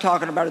things I'm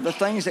talking about are the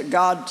things that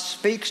God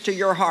speaks to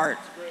your heart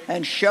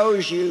and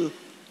shows you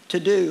to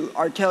do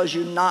or tells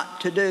you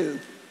not to do.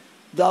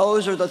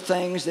 Those are the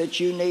things that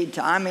you need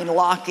to,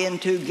 lock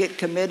into, get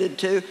committed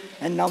to,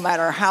 and no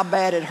matter how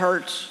bad it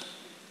hurts,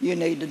 you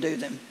need to do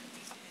them.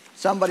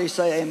 Somebody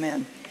say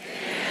amen.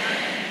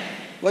 Amen.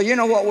 Well, you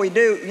know what we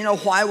do? You know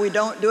why we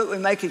don't do it? We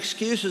make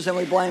excuses and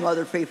we blame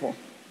other people.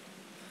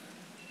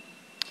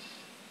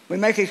 We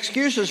make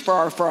excuses for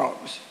our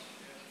frogs.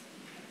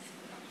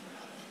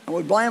 And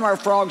we blame our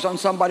frogs on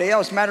somebody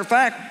else. Matter of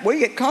fact, we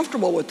get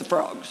comfortable with the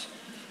frogs.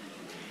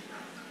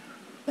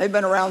 They've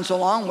been around so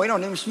long, we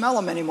don't even smell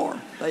them anymore.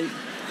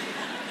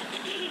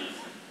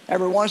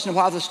 Every once in a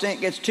while, if the stink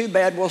gets too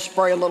bad, we'll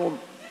spray a little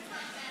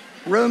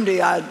room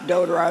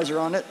deodorizer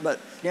on it, but,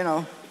 you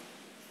know,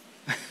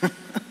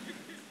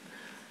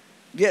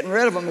 getting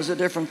rid of them is a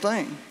different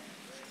thing.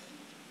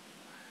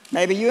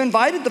 Maybe you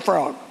invited the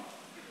frog.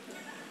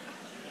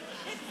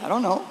 I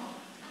don't know.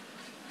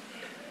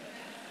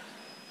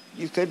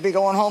 You could be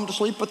going home to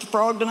sleep with the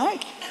frog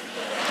tonight.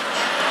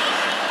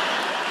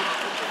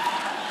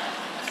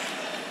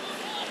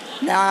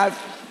 Now,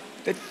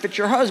 if it's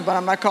your husband,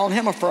 I'm not calling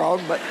him a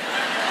frog, but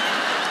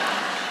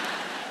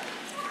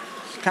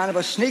it's kind of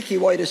a sneaky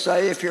way to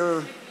say if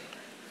you're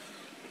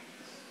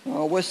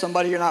with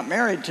somebody you're not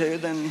married to,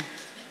 then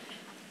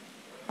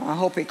I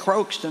hope he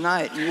croaks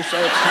tonight and you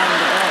say it's time to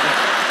go.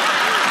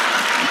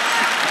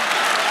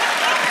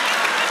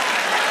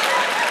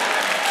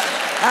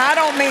 I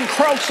don't mean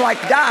croaks like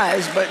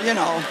dies, but you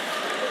know,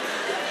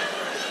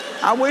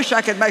 I wish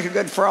I could make a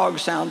good frog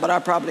sound, but I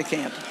probably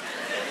can't.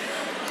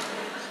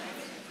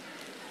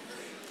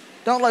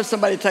 Don't let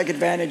somebody take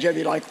advantage of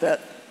you like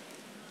that.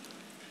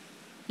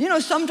 You know,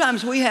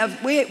 sometimes we have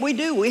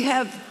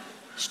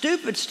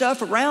stupid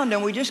stuff around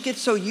and we just get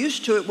so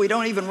used to it we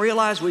don't even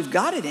realize we've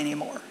got it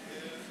anymore.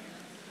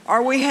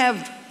 Or we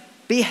have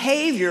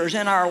behaviors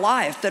in our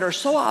life that are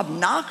so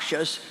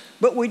obnoxious,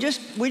 but we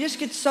just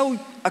get so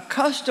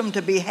accustomed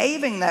to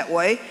behaving that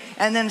way,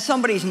 and then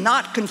somebody's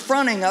not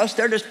confronting us,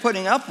 they're just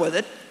putting up with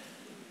it.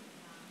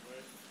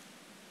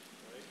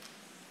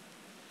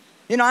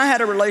 You know, I had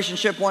a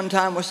relationship one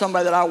time with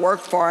somebody that I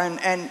worked for,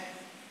 and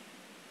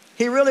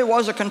he really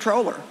was a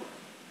controller.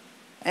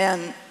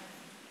 And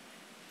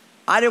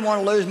I didn't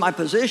want to lose my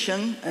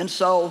position, and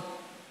so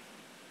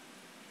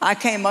I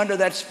came under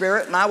that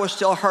spirit, and I was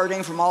still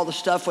hurting from all the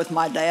stuff with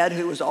my dad,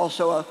 who was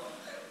also a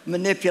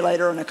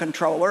manipulator and a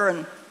controller. And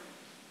a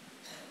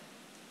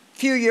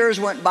few years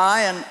went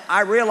by, and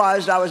I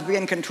realized I was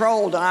being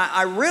controlled, and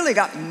I really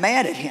got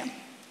mad at him.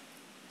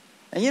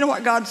 And you know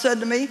what God said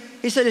to me?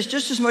 He said, it's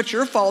just as much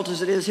your fault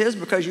as it is his,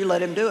 because you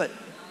let him do it.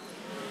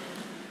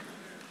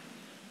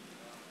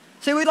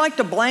 See, we like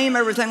to blame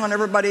everything on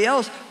everybody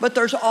else, but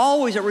there's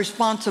always a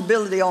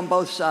responsibility on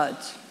both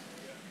sides.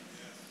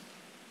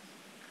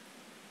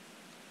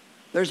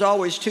 There's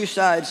always two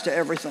sides to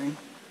everything.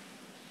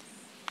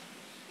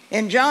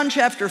 In John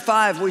chapter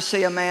 5, we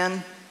see a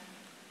man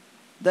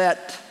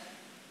that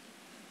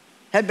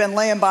had been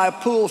laying by a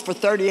pool for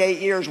 38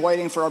 years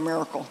waiting for a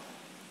miracle.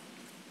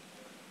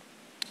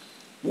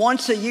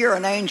 Once a year,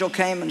 an angel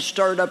came and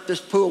stirred up this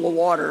pool of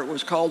water. It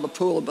was called the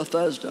Pool of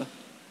Bethesda.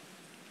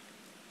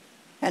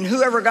 And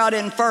whoever got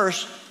in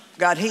first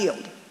got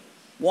healed.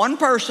 One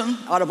person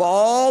out of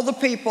all the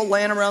people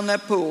laying around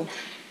that pool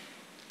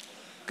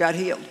got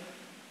healed.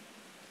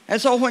 And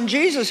so when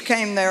Jesus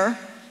came there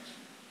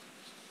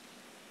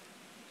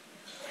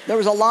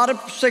was a lot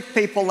of sick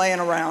people laying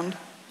around.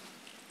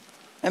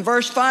 And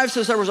verse 5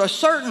 says there was a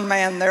certain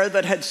man there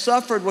that had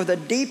suffered with a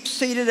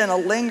deep-seated and a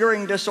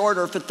lingering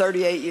disorder for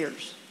 38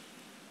 years.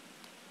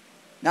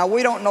 Now,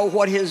 we don't know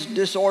what his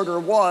disorder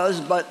was,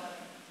 but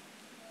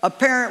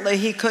apparently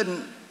he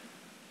couldn't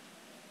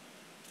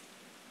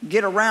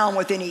get around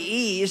with any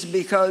ease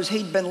because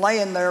he'd been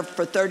laying there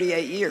for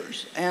 38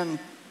 years. And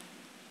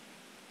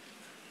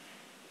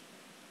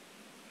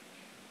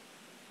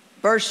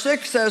verse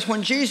 6 says,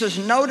 when Jesus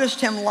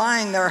noticed him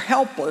lying there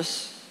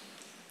helpless,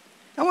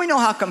 and we know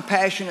how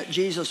compassionate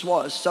Jesus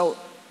was, so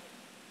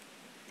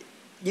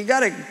you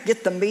got to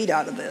get the meat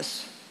out of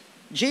this.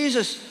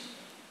 Jesus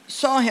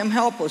saw him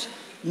helpless,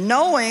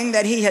 knowing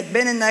that he had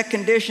been in that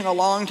condition a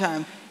long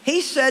time.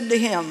 He said to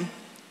him,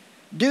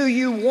 do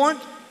you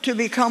want to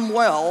become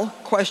well, ?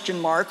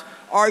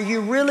 Are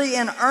you really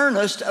in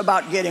earnest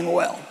about getting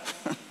well?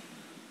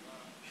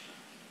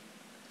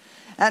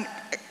 And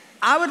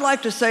I would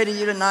like to say to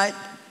you tonight,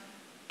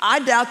 I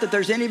doubt that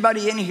there's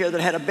anybody in here that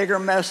had a bigger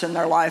mess in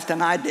their life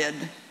than I did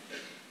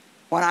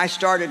when I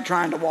started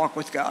trying to walk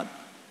with God.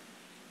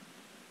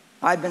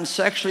 I'd been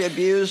sexually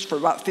abused for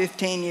about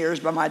 15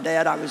 years by my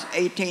dad. I was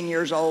 18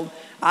 years old.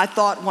 I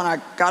thought when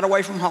I got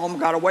away from home,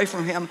 got away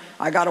from him,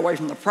 I got away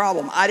from the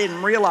problem. I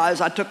didn't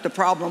realize I took the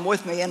problem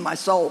with me in my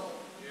soul.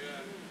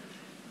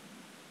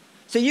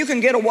 So you can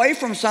get away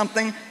from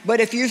something,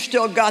 but if you've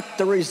still got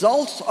the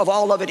results of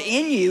all of it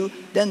in you,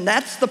 then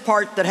that's the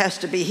part that has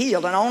to be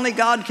healed. And only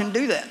God can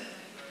do that.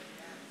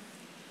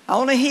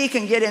 Only He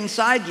can get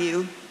inside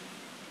you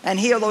and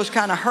heal those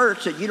kind of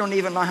hurts that you don't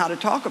even know how to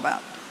talk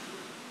about.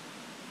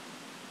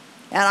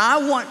 And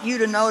I want you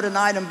to know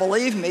tonight, and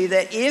believe me,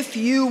 that if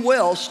you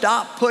will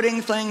stop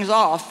putting things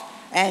off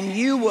and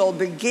you will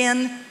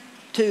begin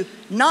to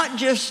not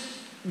just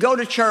go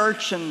to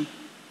church and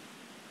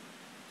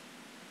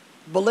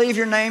believe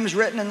your name's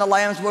written in the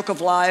Lamb's Book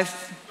of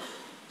Life,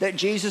 that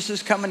Jesus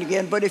is coming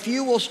again, but if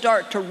you will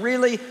start to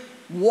really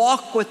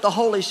walk with the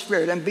Holy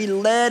Spirit and be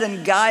led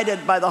and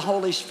guided by the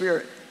Holy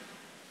Spirit,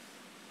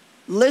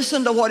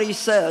 listen to what He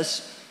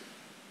says,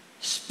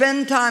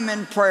 spend time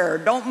in prayer,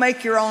 don't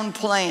make your own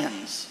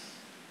plans.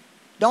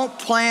 Don't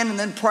plan and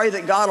then pray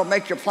that God will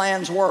make your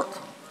plans work.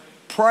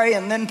 Pray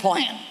and then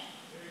plan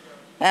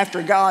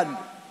after God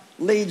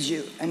leads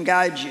you and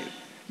guides you.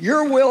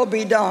 Your will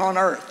be done on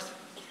earth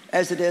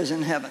as it is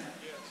in heaven.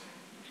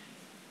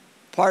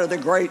 Part of the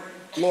great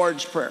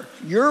Lord's Prayer.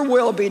 Your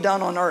will be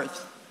done on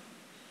earth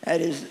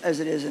as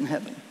it is in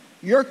heaven.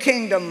 Your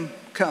kingdom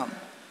come.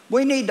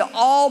 We need to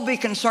all be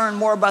concerned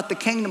more about the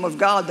kingdom of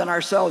God than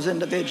ourselves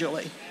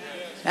individually.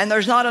 And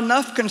there's not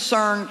enough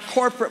concern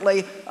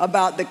corporately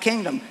about the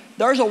kingdom.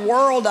 There's a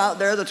world out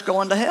there that's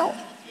going to hell.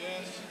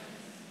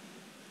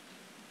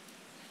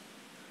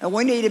 And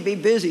we need to be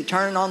busy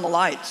turning on the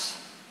lights.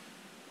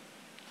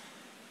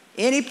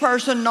 Any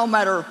person, no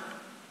matter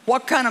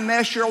what kind of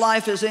mess your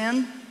life is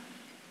in,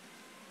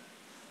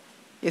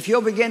 if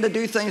you'll begin to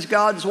do things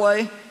God's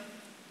way,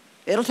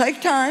 it'll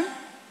take time.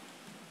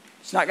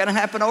 It's not going to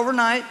happen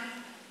overnight.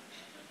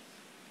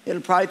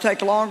 It'll probably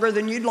take longer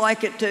than you'd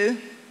like it to.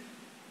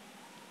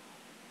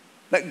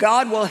 But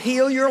God will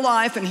heal your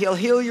life, and He'll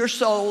heal your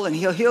soul, and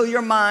He'll heal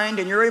your mind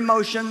and your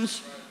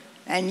emotions,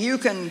 and you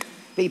can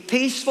be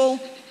peaceful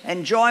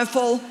and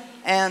joyful,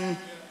 and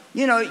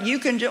you know, you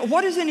can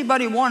what does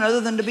anybody want other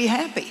than to be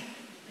happy?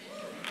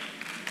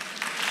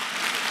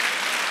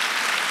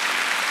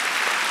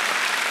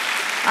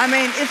 I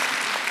mean,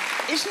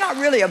 it's not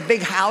really a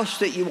big house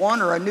that you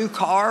want or a new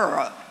car or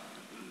a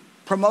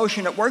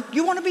promotion at work.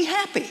 You want to be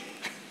happy.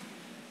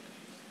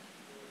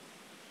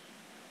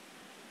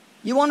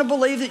 You want to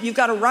believe that you've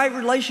got a right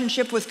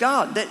relationship with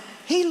God, that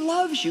He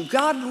loves you,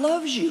 God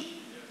loves you.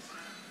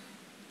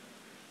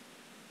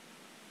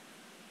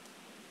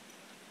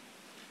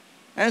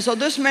 And so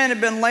this man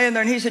had been laying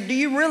there and he said, do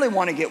you really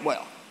want to get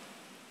well?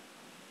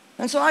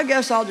 And so I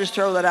guess I'll just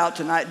throw that out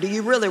tonight. Do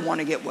you really want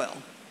to get well?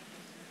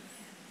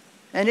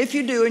 And if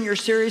you do and you're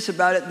serious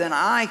about it, then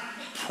I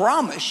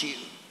promise you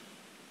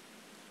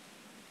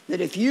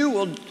that if you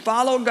will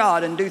follow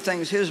God and do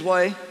things His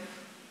way,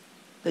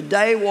 the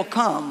day will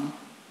come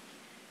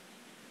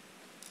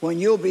when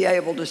you'll be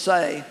able to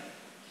say,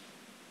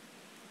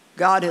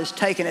 God has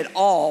taken it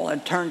all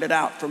and turned it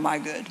out for my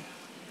good.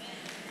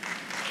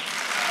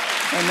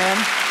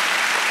 Amen.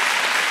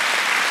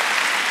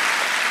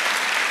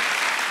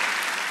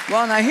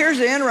 Well, now here's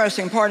the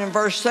interesting part. In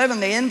verse 7,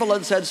 the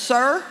invalid said,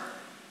 sir,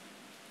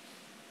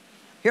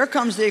 here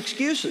comes the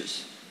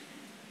excuses.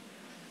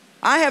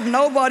 I have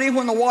nobody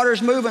when the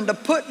water's moving to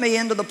put me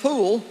into the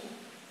pool,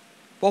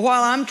 but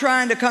while I'm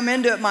trying to come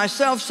into it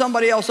myself,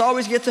 somebody else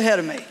always gets ahead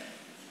of me.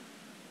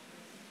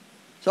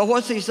 So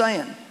what's he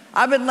saying?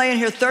 I've been laying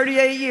here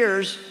 38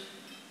 years,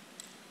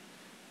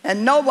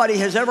 and nobody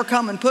has ever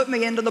come and put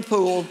me into the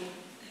pool,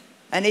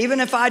 and even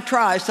if I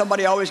try,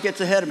 somebody always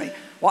gets ahead of me.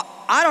 Well,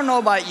 I don't know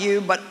about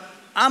you, but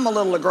I'm a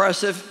little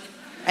aggressive,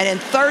 and in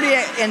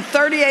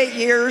 38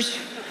 years,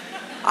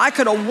 I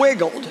could have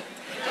wiggled.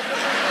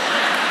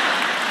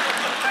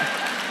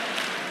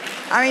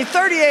 I mean,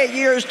 38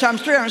 years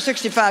times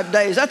 365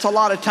 days, that's a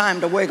lot of time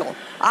to wiggle.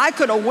 I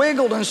could have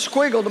wiggled and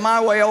squiggled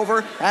my way over,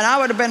 and I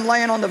would have been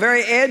laying on the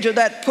very edge of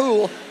that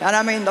pool, and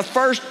I mean, the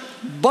first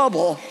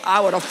bubble, I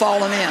would have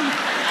fallen in.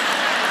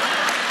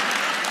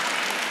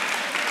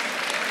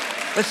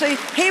 But see,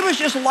 he was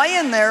just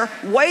laying there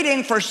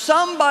waiting for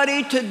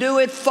somebody to do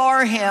it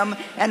for him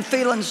and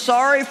feeling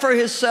sorry for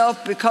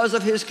himself because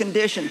of his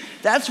condition.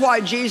 That's why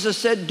Jesus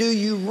said, do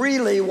you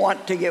really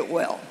want to get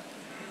well?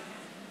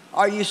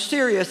 Are you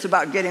serious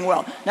about getting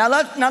well? Now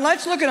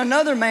let's look at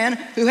another man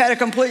who had a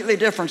completely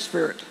different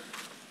spirit.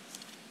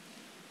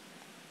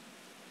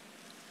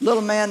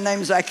 Little man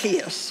named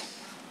Zacchaeus.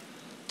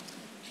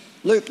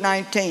 Luke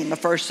 19, the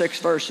first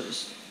 6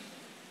 verses.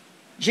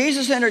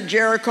 Jesus entered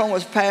Jericho and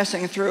was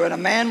passing through, and a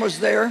man was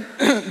there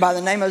by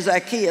the name of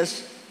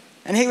Zacchaeus,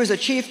 and he was a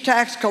chief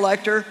tax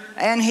collector,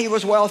 and he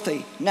was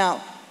wealthy.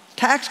 Now,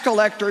 tax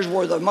collectors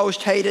were the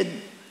most hated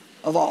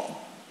of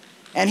all.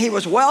 And he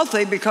was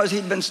wealthy because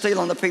he'd been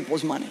stealing the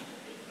people's money.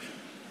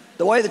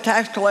 The way the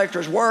tax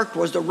collectors worked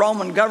was the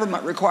Roman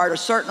government required a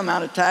certain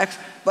amount of tax,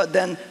 but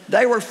then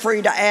they were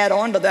free to add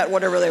on to that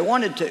whatever they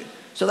wanted to.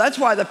 So that's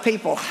why the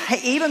people,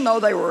 even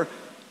though they were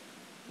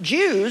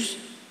Jews,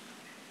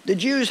 the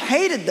Jews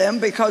hated them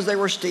because they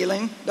were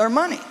stealing their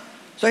money.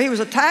 So he was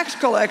a tax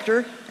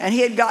collector, and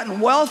he had gotten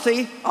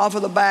wealthy off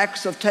of the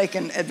backs of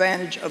taking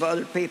advantage of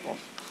other people.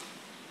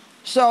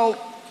 So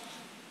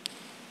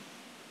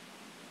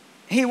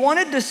he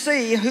wanted to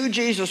see who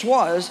Jesus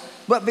was,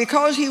 but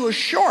because he was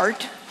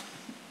short,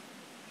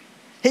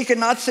 he could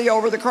not see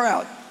over the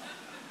crowd.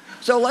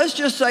 So let's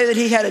just say that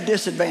he had a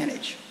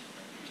disadvantage.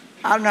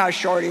 I don't know how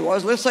short he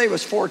was. Let's say he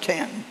was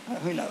 4'10".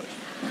 Who knows?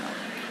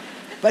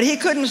 But he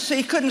couldn't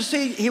see,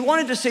 he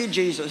wanted to see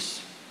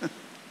Jesus.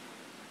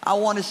 I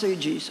want to see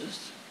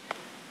Jesus.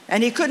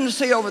 And he couldn't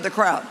see over the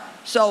crowd.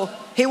 So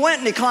he went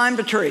and he climbed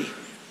a tree.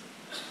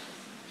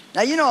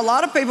 Now, you know, a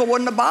lot of people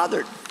wouldn't have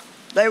bothered.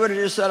 They would have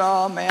just said,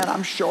 oh man,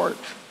 I'm short.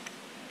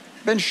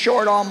 Been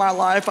short all my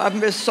life. I've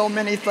missed so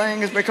many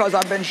things because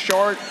I've been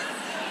short.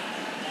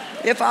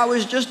 If I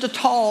was just a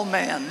tall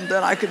man,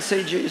 then I could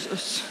see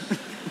Jesus.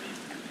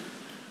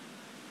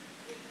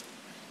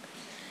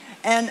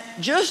 And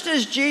just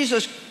as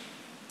Jesus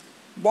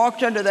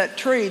walked under that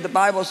tree, the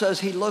Bible says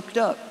he looked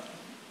up.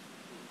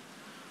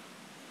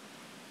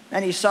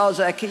 And he saw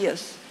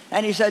Zacchaeus.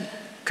 And he said,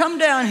 come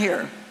down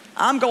here.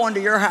 I'm going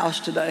to your house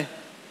today.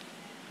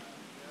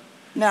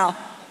 Now,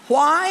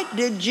 why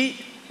did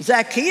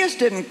Zacchaeus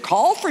didn't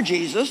call for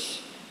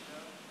Jesus?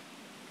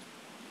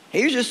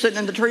 He was just sitting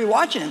in the tree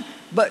watching him.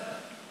 But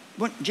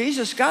when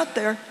Jesus got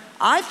there,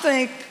 I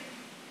think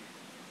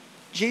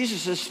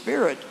Jesus'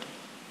 spirit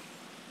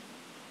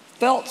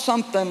felt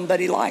something that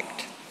he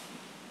liked.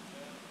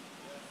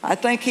 I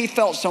think he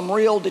felt some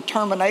real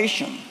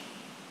determination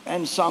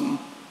and some,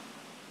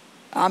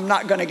 I'm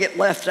not going to get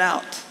left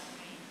out.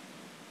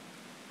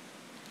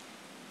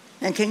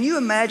 And can you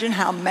imagine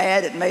how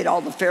mad it made all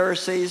the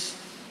Pharisees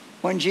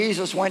when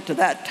Jesus went to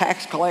that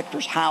tax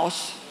collector's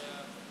house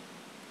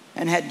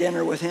and had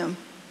dinner with him?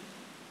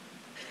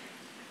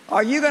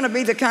 Are you going to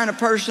be the kind of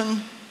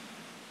person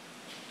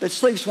that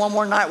sleeps one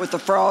more night with the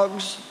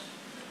frogs,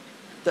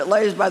 that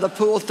lays by the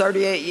pool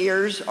 38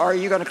 years, or are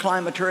you going to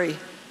climb a tree?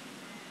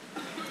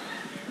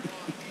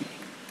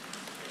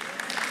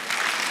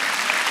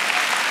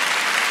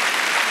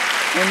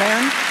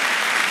 Amen?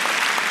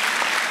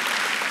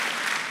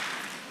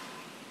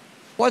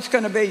 What's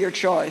going to be your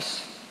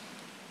choice?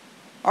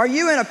 Are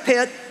you in a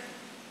pit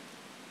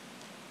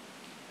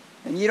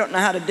and you don't know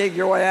how to dig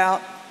your way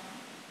out?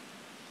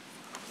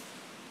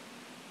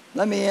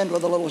 Let me end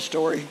with a little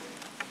story.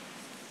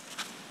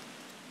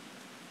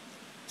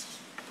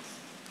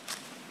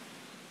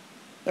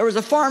 There was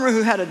a farmer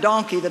who had a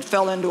donkey that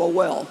fell into a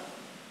well.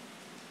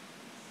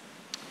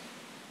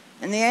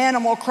 And the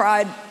animal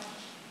cried,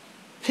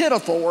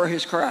 pitiful were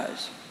his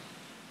cries.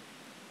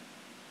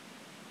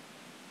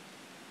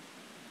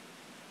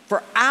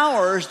 For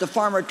hours, the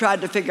farmer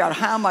tried to figure out,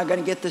 how am I going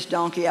to get this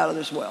donkey out of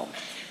this well?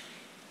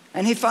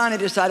 And he finally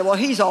decided, well,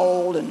 he's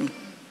old and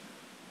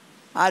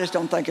I just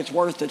don't think it's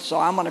worth it, so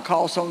I'm going to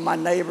call some of my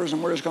neighbors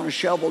and we're just going to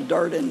shovel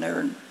dirt in there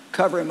and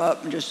cover him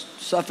up and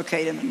just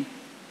suffocate him and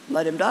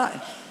let him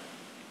die.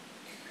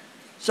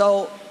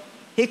 So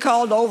he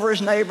called over his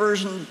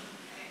neighbors and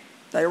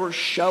they were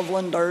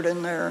shoveling dirt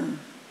in there and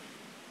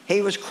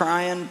he was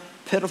crying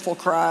pitiful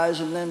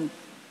cries, and then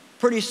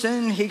pretty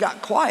soon he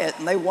got quiet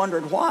and they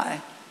wondered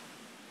why.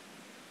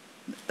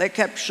 They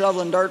kept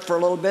shoveling dirt for a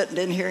little bit and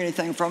didn't hear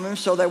anything from him,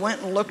 so they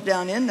went and looked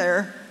down in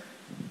there.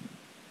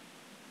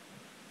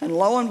 And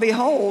lo and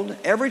behold,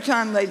 every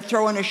time they'd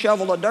throw in a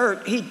shovel of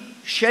dirt, he'd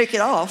shake it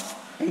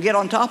off and get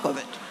on top of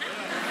it.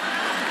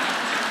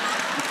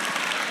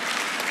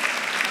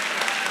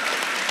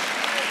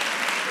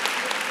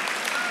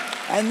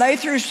 And they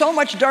threw so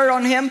much dirt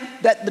on him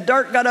that the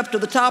dirt got up to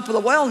the top of the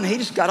well and he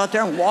just got out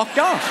there and walked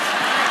off.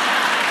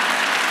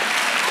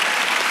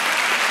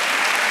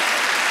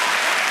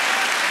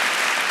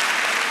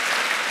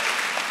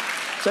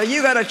 So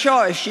you got a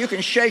choice. You can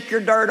shake your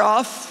dirt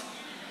off,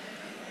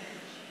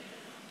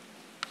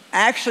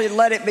 actually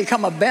let it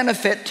become a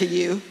benefit to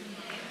you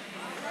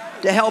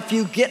to help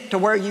you get to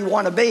where you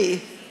want to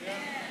be,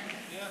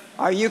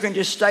 or you can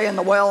just stay in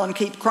the well and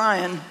keep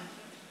crying,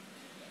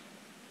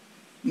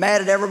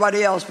 mad at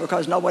everybody else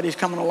because nobody's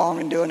coming along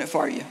and doing it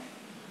for you.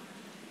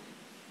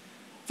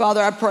 Father,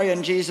 I pray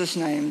in Jesus'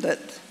 name that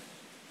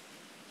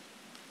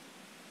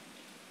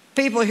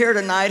people here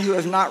tonight who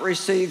have not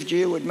received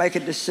you would make a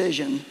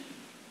decision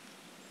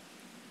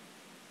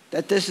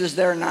that this is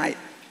their night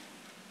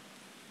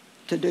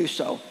to do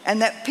so.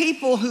 And that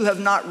people who have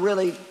not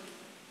really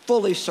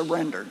fully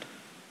surrendered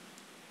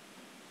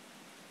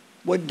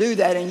would do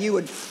that, and you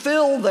would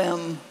fill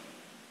them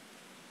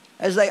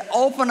as they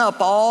open up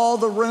all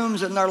the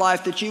rooms in their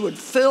life, that you would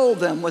fill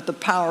them with the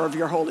power of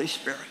your Holy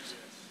Spirit.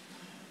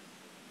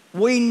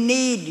 We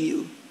need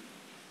you,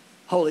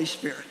 Holy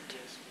Spirit.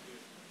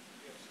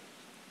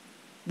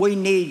 We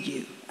need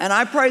you. And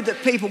I pray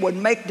that people would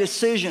make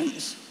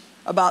decisions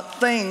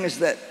about things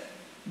that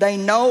they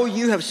know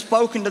you have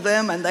spoken to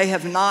them and they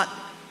have not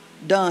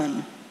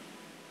done,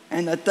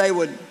 and that they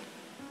would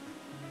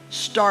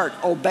start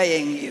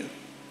obeying you.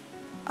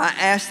 I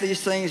ask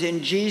these things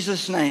in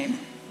Jesus' name.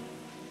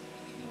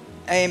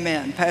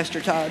 Amen. Pastor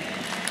Todd,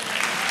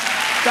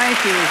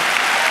 thank you.